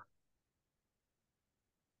officer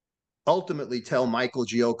ultimately tell Michael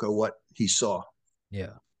Gioka what he saw.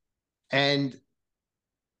 Yeah. And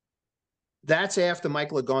that's after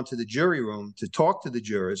Michael had gone to the jury room to talk to the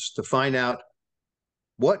jurors to find out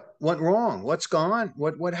what went wrong, what's gone,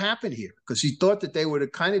 what happened here, because he thought that they were the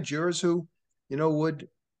kind of jurors who,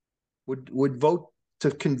 would vote to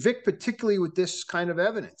convict, particularly with this kind of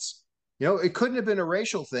evidence. It couldn't have been a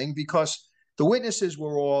racial thing because the witnesses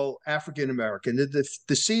were all African American. The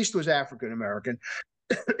deceased was African American.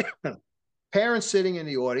 Parents sitting in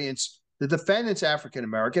the audience, the defendant's African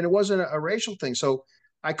American. It wasn't a racial thing. So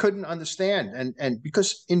I couldn't understand. And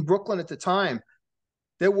because in Brooklyn at the time,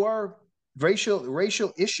 there were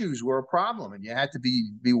racial issues were a problem, and you had to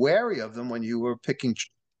be wary of them when you were picking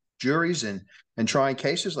juries and trying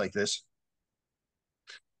cases like this.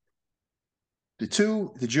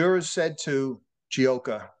 The jurors said to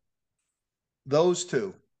Gioka, those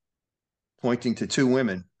two, pointing to two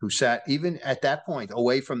women who sat even at that point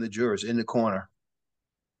away from the jurors in the corner,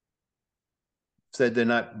 said they're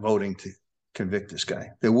not voting to convict this guy.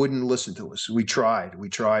 They wouldn't listen to us. We tried,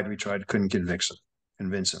 couldn't convince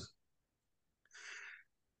him.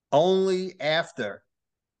 Only after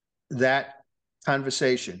that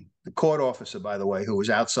conversation, the court officer, by the way, who was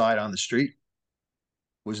outside on the street,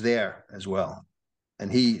 was there as well.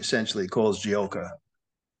 And he essentially calls Gioka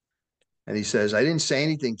and he says, I didn't say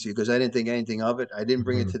anything to you because I didn't think anything of it. I didn't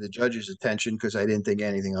bring it to the judge's attention because I didn't think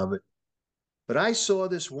anything of it. But I saw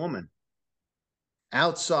this woman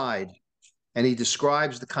outside, and he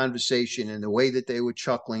describes the conversation and the way that they were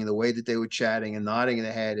chuckling, the way that they were chatting and nodding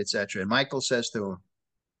their head, etc. And Michael says to him,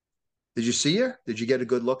 did you see her? Did you get a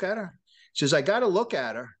good look at her? He says, I got a look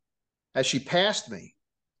at her as she passed me.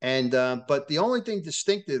 And but the only thing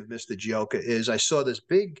distinctive, Mr. Gioka, is I saw this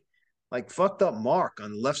big, like fucked up mark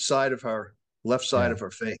on the left side of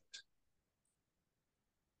her face.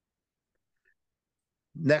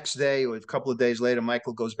 Next day, or a couple of days later,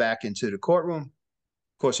 Michael goes back into the courtroom.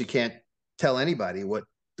 Of course, he can't tell anybody what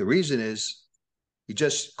the reason is. He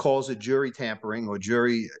just calls it jury tampering or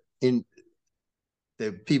jury in.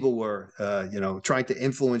 The people were, trying to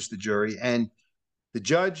influence the jury, and the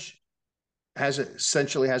judge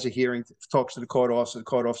essentially has a hearing, talks to the court officer. The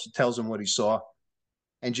court officer tells him what he saw,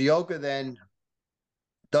 and Gioka then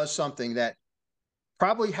does something that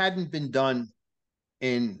probably hadn't been done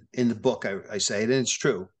in the book. I say it, and it's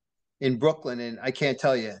true, in Brooklyn, and I couldn't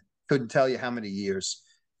tell you how many years.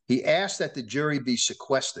 He asked that the jury be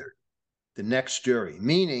sequestered, the next jury,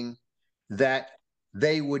 meaning that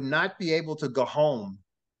they would not be able to go home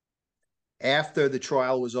after the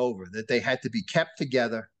trial was over, that they had to be kept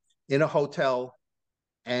together in a hotel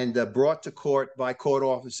and brought to court by court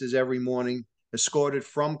officers every morning, escorted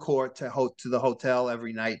from court to the hotel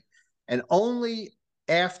every night. And only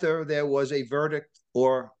after there was a verdict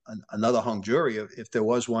or another hung jury, if there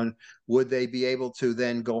was one, would they be able to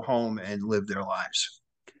then go home and live their lives.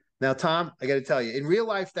 Now, Tom, I got to tell you, in real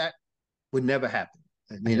life, that would never happen.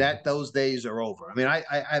 I mean, those days are over. I mean,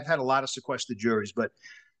 I've had a lot of sequestered juries, but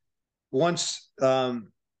once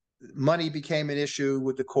money became an issue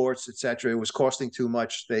with the courts, et cetera, it was costing too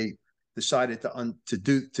much. They decided to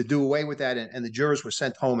do away with that, and the jurors were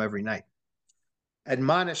sent home every night,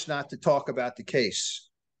 admonished not to talk about the case.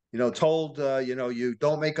 Told you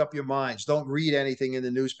don't make up your minds, don't read anything in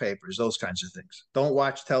the newspapers, those kinds of things. Don't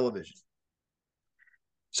watch television.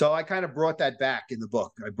 So I kind of brought that back in the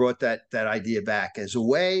book. I brought that idea back as a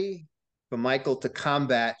way for Michael to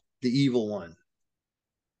combat the evil one.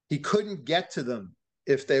 He couldn't get to them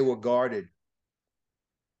if they were guarded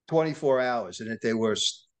 24 hours and if they were,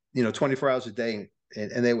 24 hours a day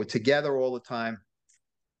and they were together all the time.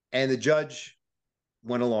 And the judge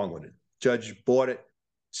went along with it. Judge bought it,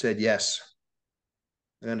 said, yes,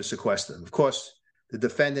 I'm going to sequester them. Of course, the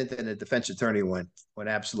defendant and the defense attorney went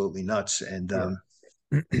absolutely nuts. And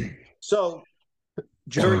so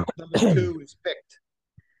jury number 2 is picked.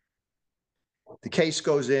 The case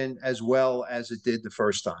goes in as well as it did the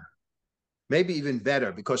first time. Maybe even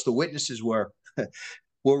better, because the witnesses were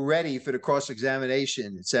ready for the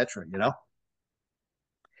cross-examination, etc.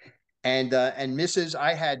 And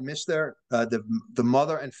I had Mr. The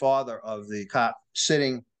mother and father of the cop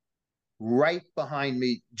sitting right behind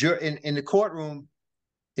me in the courtroom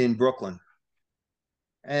in Brooklyn.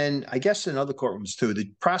 And I guess in other courtrooms too.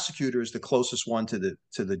 The prosecutor is the closest one to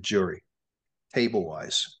the jury,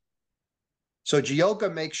 table-wise. So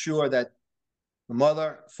Gioka makes sure that the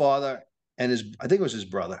mother, father, and I think it was his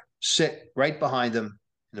brother, sit right behind him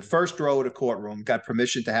in the first row of the courtroom, got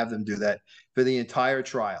permission to have them do that for the entire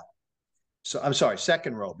trial. So I'm sorry,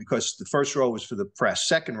 second row, because the first row was for the press,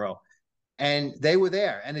 second row. And they were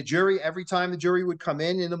there. And the jury, every time the jury would come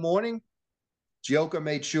in the morning, Gioka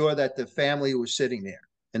made sure that the family was sitting there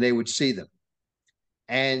and they would see them.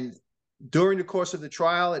 And during the course of the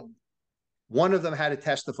trial, one of them had to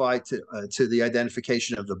testify to the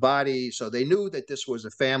identification of the body. So they knew that this was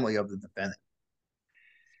a family of the defendant.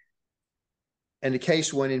 And the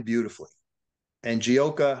case went in beautifully. And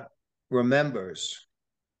Gioka remembers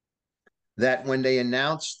that when they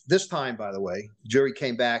announced, this time, by the way, the jury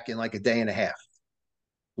came back in like a day and a half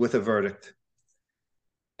with a verdict.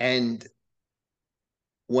 And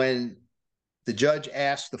when the judge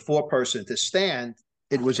asked the foreperson to stand,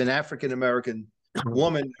 it was an African-American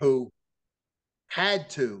woman who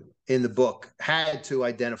in the book, had to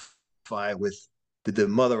identify with the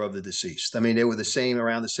mother of the deceased. I mean, they were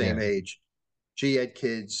around the same age. She had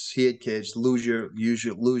kids. He had kids. Lose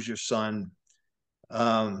your son.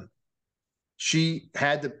 Um, she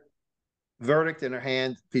had the verdict in her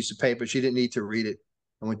hand, piece of paper. She didn't need to read it.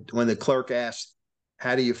 And when the clerk asked,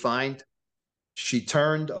 "How do you find?" She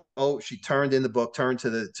turned. Oh, she turned in the book. Turned to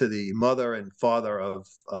the mother and father of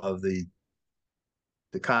the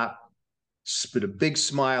cop. Put a big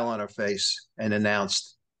smile on her face and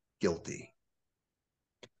announced, "Guilty."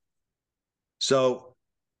 So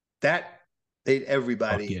that made Fuck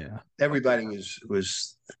everybody. yeah. Everybody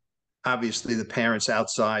was obviously the parents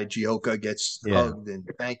outside. Gioka gets Yeah. hugged and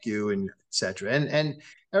thank you and etc. And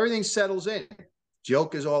everything settles in.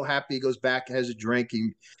 Gioka's all happy. He goes back, has a drink.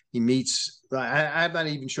 He meets. I'm not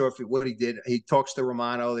even sure what he did. He talks to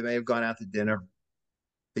Romano. They may have gone out to dinner.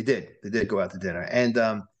 They did. They did go out to dinner. And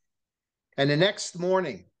the next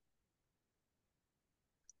morning,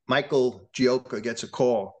 Michael Gioka gets a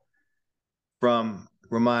call from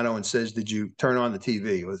Romano and says, "Did you turn on the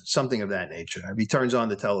TV?" or something of that nature. He turns on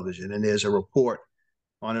the television and there's a report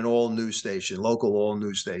on an all news station, local all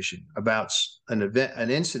news station, about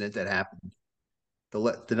an incident that happened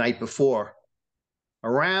the night before,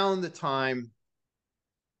 around the time,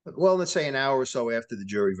 well, let's say an hour or so after the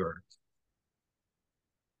jury verdict.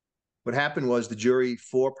 What happened was the jury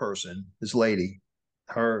four-person, this lady,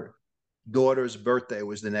 her daughter's birthday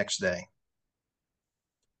was the next day.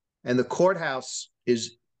 And the courthouse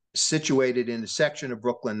is situated in a section of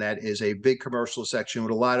Brooklyn that is a big commercial section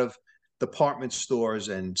with a lot of department stores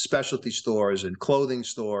and specialty stores and clothing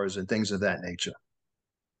stores and things of that nature.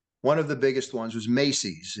 One of the biggest ones was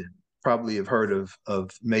Macy's. You probably have heard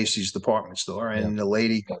of Macy's department store. Yep. And the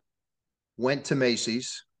lady went to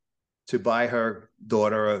Macy's to buy her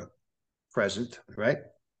daughter a present, right?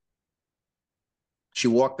 She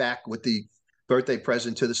walked back with the birthday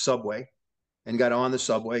present to the subway and got on the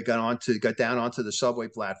subway, got down onto the subway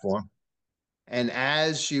platform. And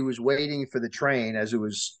as she was waiting for the train, as it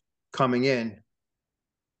was coming in,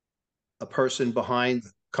 a person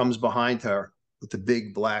comes behind her with a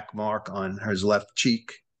big black mark on her left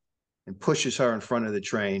cheek and pushes her in front of the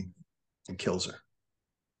train and kills her.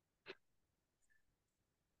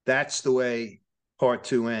 That's the way part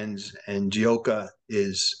two ends. And Gioka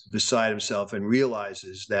is beside himself and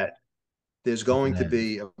realizes that there's going Fucking to ends.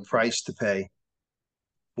 be a price to pay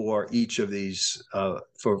for each of these,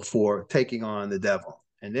 for taking on the devil.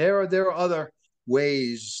 And there are other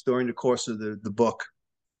ways during the course of the book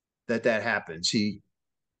that happens. He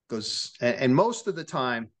goes, and most of the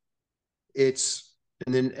time, it's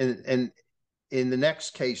and then and in the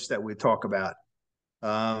next case that we talk about,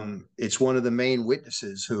 it's one of the main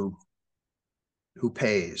witnesses who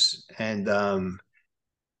pays. And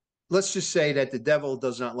let's just say that the devil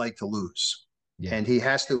does not like to lose, Yeah. and he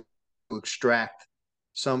has to extract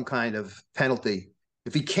some kind of penalty.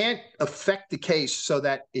 If he can't affect the case so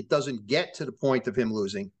that it doesn't get to the point of him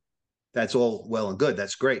losing, that's all well and good.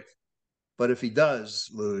 That's great. But if he does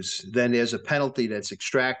lose, then there's a penalty that's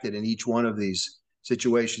extracted in each one of these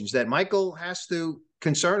situations that Michael has to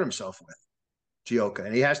concern himself with, Gioka.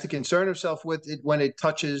 And he has to concern himself with it when it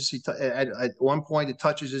touches, at one point, it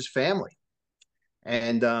touches his family.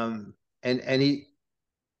 And he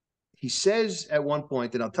says at one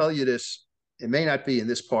point, and I'll tell you this, it may not be in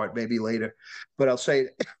this part, maybe later, but I'll say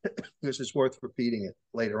it because it's worth repeating it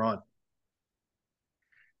later on.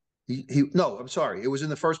 No, I'm sorry. It was in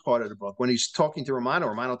the first part of the book when he's talking to Romano.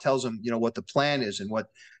 Romano tells him, what the plan is and what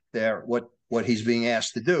he's being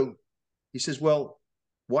asked to do. He says, "Well,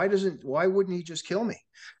 why wouldn't he just kill me?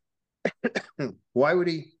 why would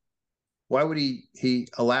he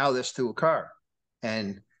allow this to occur?"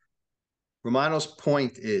 And Romano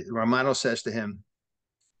says to him,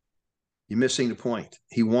 "You're missing the point.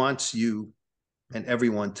 He wants you and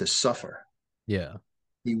everyone to suffer. Yeah.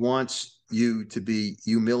 He wants you to be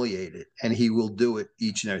humiliated, and he will do it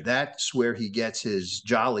each and every. That's where he gets his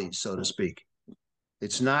jollies, so to speak.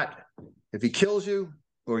 It's not if he kills you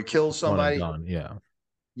or he kills One and somebody, done. Yeah.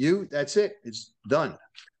 that's it. It's done.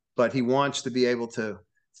 But he wants to be able to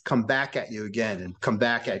come back at you again and come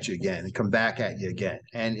back at you again and come back at you again.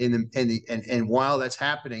 And and while that's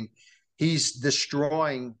happening, he's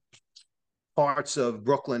destroying parts of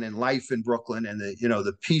Brooklyn and life in Brooklyn and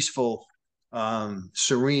the peaceful,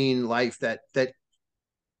 serene life that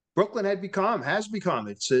Brooklyn has become.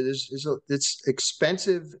 It's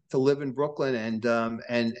expensive to live in Brooklyn, and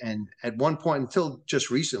at one point until just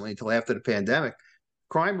recently, until after the pandemic,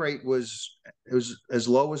 crime rate was as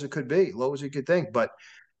low as it could be, low as you could think. But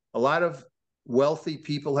a lot of wealthy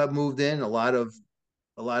people have moved in. A lot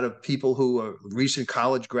of people who are recent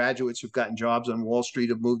college graduates who've gotten jobs on Wall Street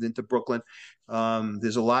have moved into Brooklyn.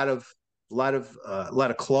 There's a lot of a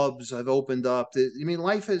lot of clubs have opened up. I mean,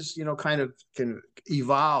 life has kind of can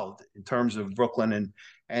evolved in terms of Brooklyn,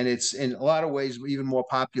 and it's in a lot of ways even more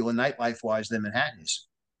popular nightlife wise than Manhattan is.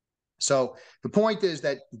 So the point is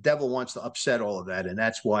that the devil wants to upset all of that, and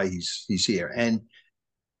that's why he's here. And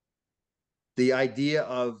the idea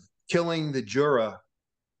of killing the juror,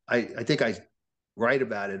 I think I write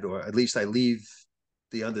about it, or at least I leave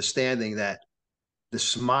the understanding that the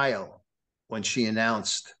smile when she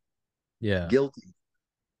announced Yeah. guilty,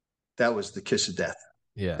 that was the kiss of death.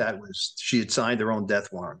 Yeah. That was she had signed her own death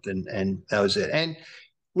warrant, and that was it. And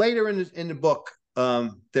later in the book,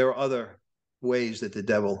 there are other ways that the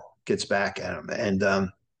devil gets back at him, and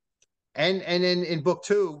in book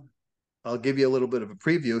two, I'll give you a little bit of a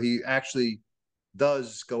preview. He actually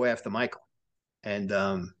does go after Michael, and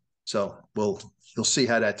so you'll see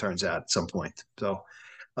how that turns out at some point. So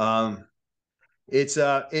um,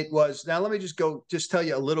 it was now. Let me just tell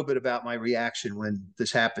you a little bit about my reaction when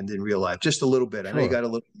this happened in real life. Just a little bit. I know Sure.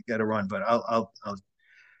 you got to run, but I'll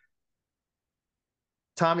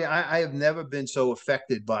Tommy, I have never been so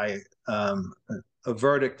affected by a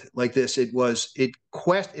verdict like this. It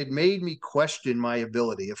made me question my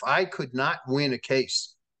ability. If I could not win a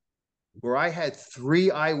case where I had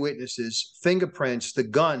three eyewitnesses, fingerprints, the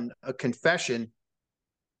gun, a confession,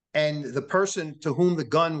 and the person to whom the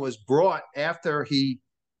gun was brought after he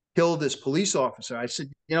killed this police officer, I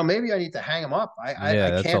said, maybe I need to hang him up. I Yeah,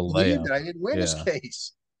 that's a can't believe that layup. I didn't win this Yeah.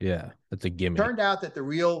 case. Yeah. That's a gimme. Turned out that the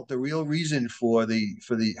real reason for the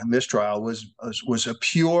mistrial was a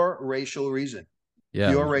pure racial reason.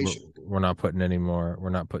 Yeah, Pure racial. we're not putting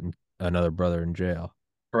another brother in jail,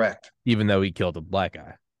 Correct. even though he killed a black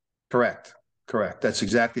guy. Correct. Correct. That's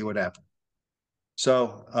exactly what happened.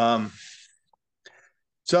 So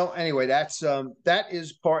so anyway, that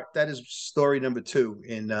is story number two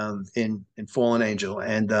in Fallen Angel.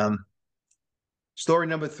 And story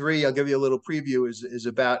number three, I'll give you a little preview, is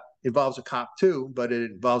about involves a cop too, but it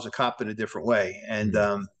involves a cop in a different way.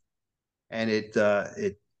 Mm. And it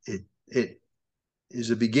is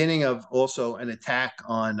the beginning of also an attack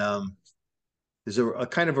on there's a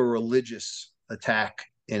kind of a religious attack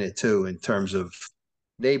in it too, in terms of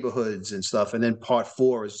neighborhoods and stuff. And then part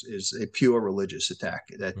four is a pure religious attack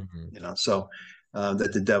that Mhm. so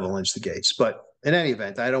that the devil instigates. But in any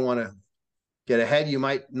event, I don't want to get ahead. You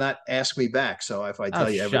might not ask me back. So if I Oh, tell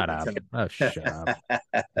you shut everything, up. Oh, shut up.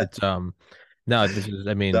 It's no, this is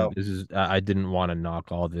so this is I didn't want to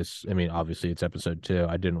knock all this. I mean, obviously it's episode two.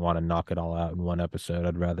 I didn't want to knock it all out in one episode.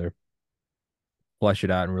 I'd rather flesh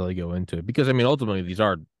it out and really go into it because ultimately these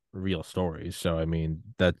are real stories. So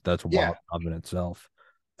that's yeah, wild enough in itself.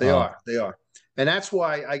 they are, and that's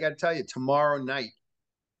why I got to tell you, tomorrow night,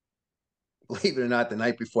 believe it or not, the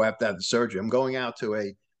night before I have to have the surgery, I'm going out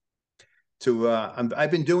I've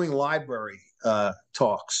been doing library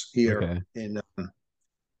talks here Okay. in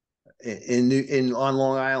on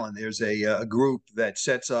Long Island. There's a group that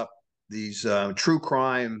sets up these true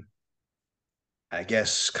crime, I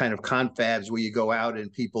guess, kind of confabs where you go out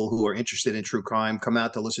and people who are interested in true crime come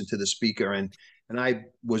out to listen to the speaker. And I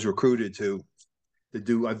was recruited to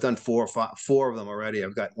do. I've done four of them already.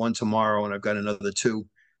 I've got one tomorrow, and I've got another two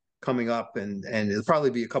coming up, and there'll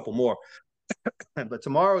probably be a couple more. But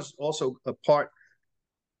tomorrow's also a part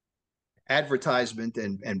advertisement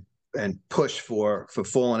and push for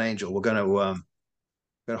Fallen Angel. We're gonna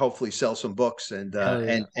hopefully sell some books Hell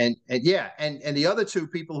yeah. and yeah, and the other two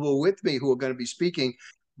people who are with me who are going to be speaking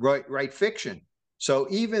write fiction. So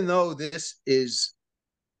even though this is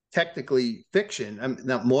technically fiction, I'm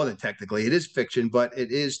not more than technically, it is fiction, but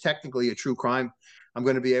it is technically a true crime. I'm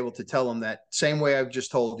going to be able to tell them that same way I've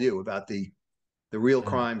just told you about the real And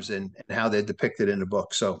crimes and how they're depicted in the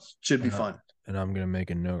book. So it should be and, I, fun. and I'm gonna make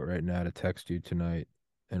a note right now to text you tonight,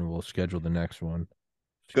 and we'll schedule the next one.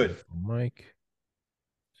 Good. Schedule Mike.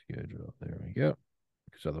 Schedule. There we go.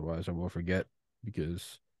 Because otherwise I will forget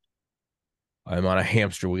because I'm on a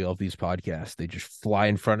hamster wheel of these podcasts. They just fly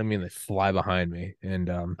in front of me and they fly behind me. And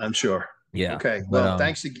I'm sure. yeah. Okay. But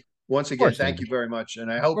Well, once of again. course, Thank dude. you very much,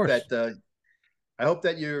 and Of course. I hope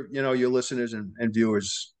that your listeners and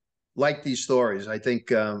viewers like these stories. I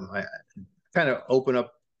think I kind of open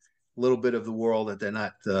up a little bit of the world that they're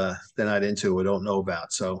not into or don't know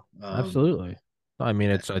about. So Absolutely.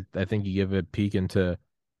 It's I think you give a peek into,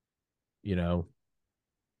 you know,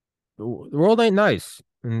 the world ain't nice.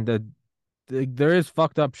 And there is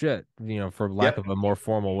fucked up shit, for lack yep, of a more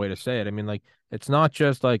formal way to say it. Like it's not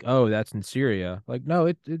just like, oh, that's in Syria. Like, no,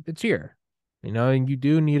 it's here. And you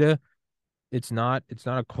do need it's not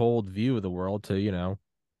a cold view of the world to,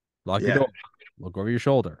 lock your yeah, door, look over your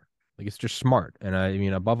shoulder. Like it's just smart. And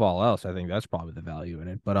above all else, I think that's probably the value in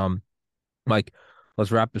it. But Mike,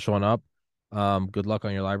 let's wrap this one up. Good luck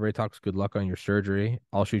on your library talks. Good luck on your surgery.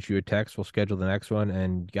 I'll shoot you a text. We'll schedule the next one.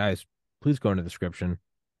 And guys, please go in the description,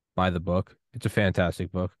 buy the book. It's a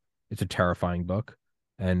fantastic book. It's a terrifying book.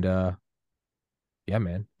 And yeah,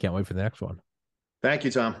 man, can't wait for the next one. Thank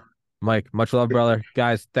you, Tom. Mike, much love, brother.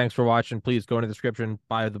 Guys, thanks for watching. Please go in the description,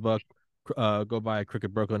 buy the book. Go buy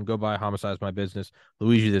Cricket Brooklyn. Go buy Homicide's My Business.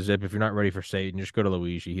 Luigi the Zip. If you're not ready for Satan, just go to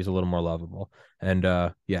Luigi. He's a little more lovable. And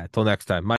yeah, till next time.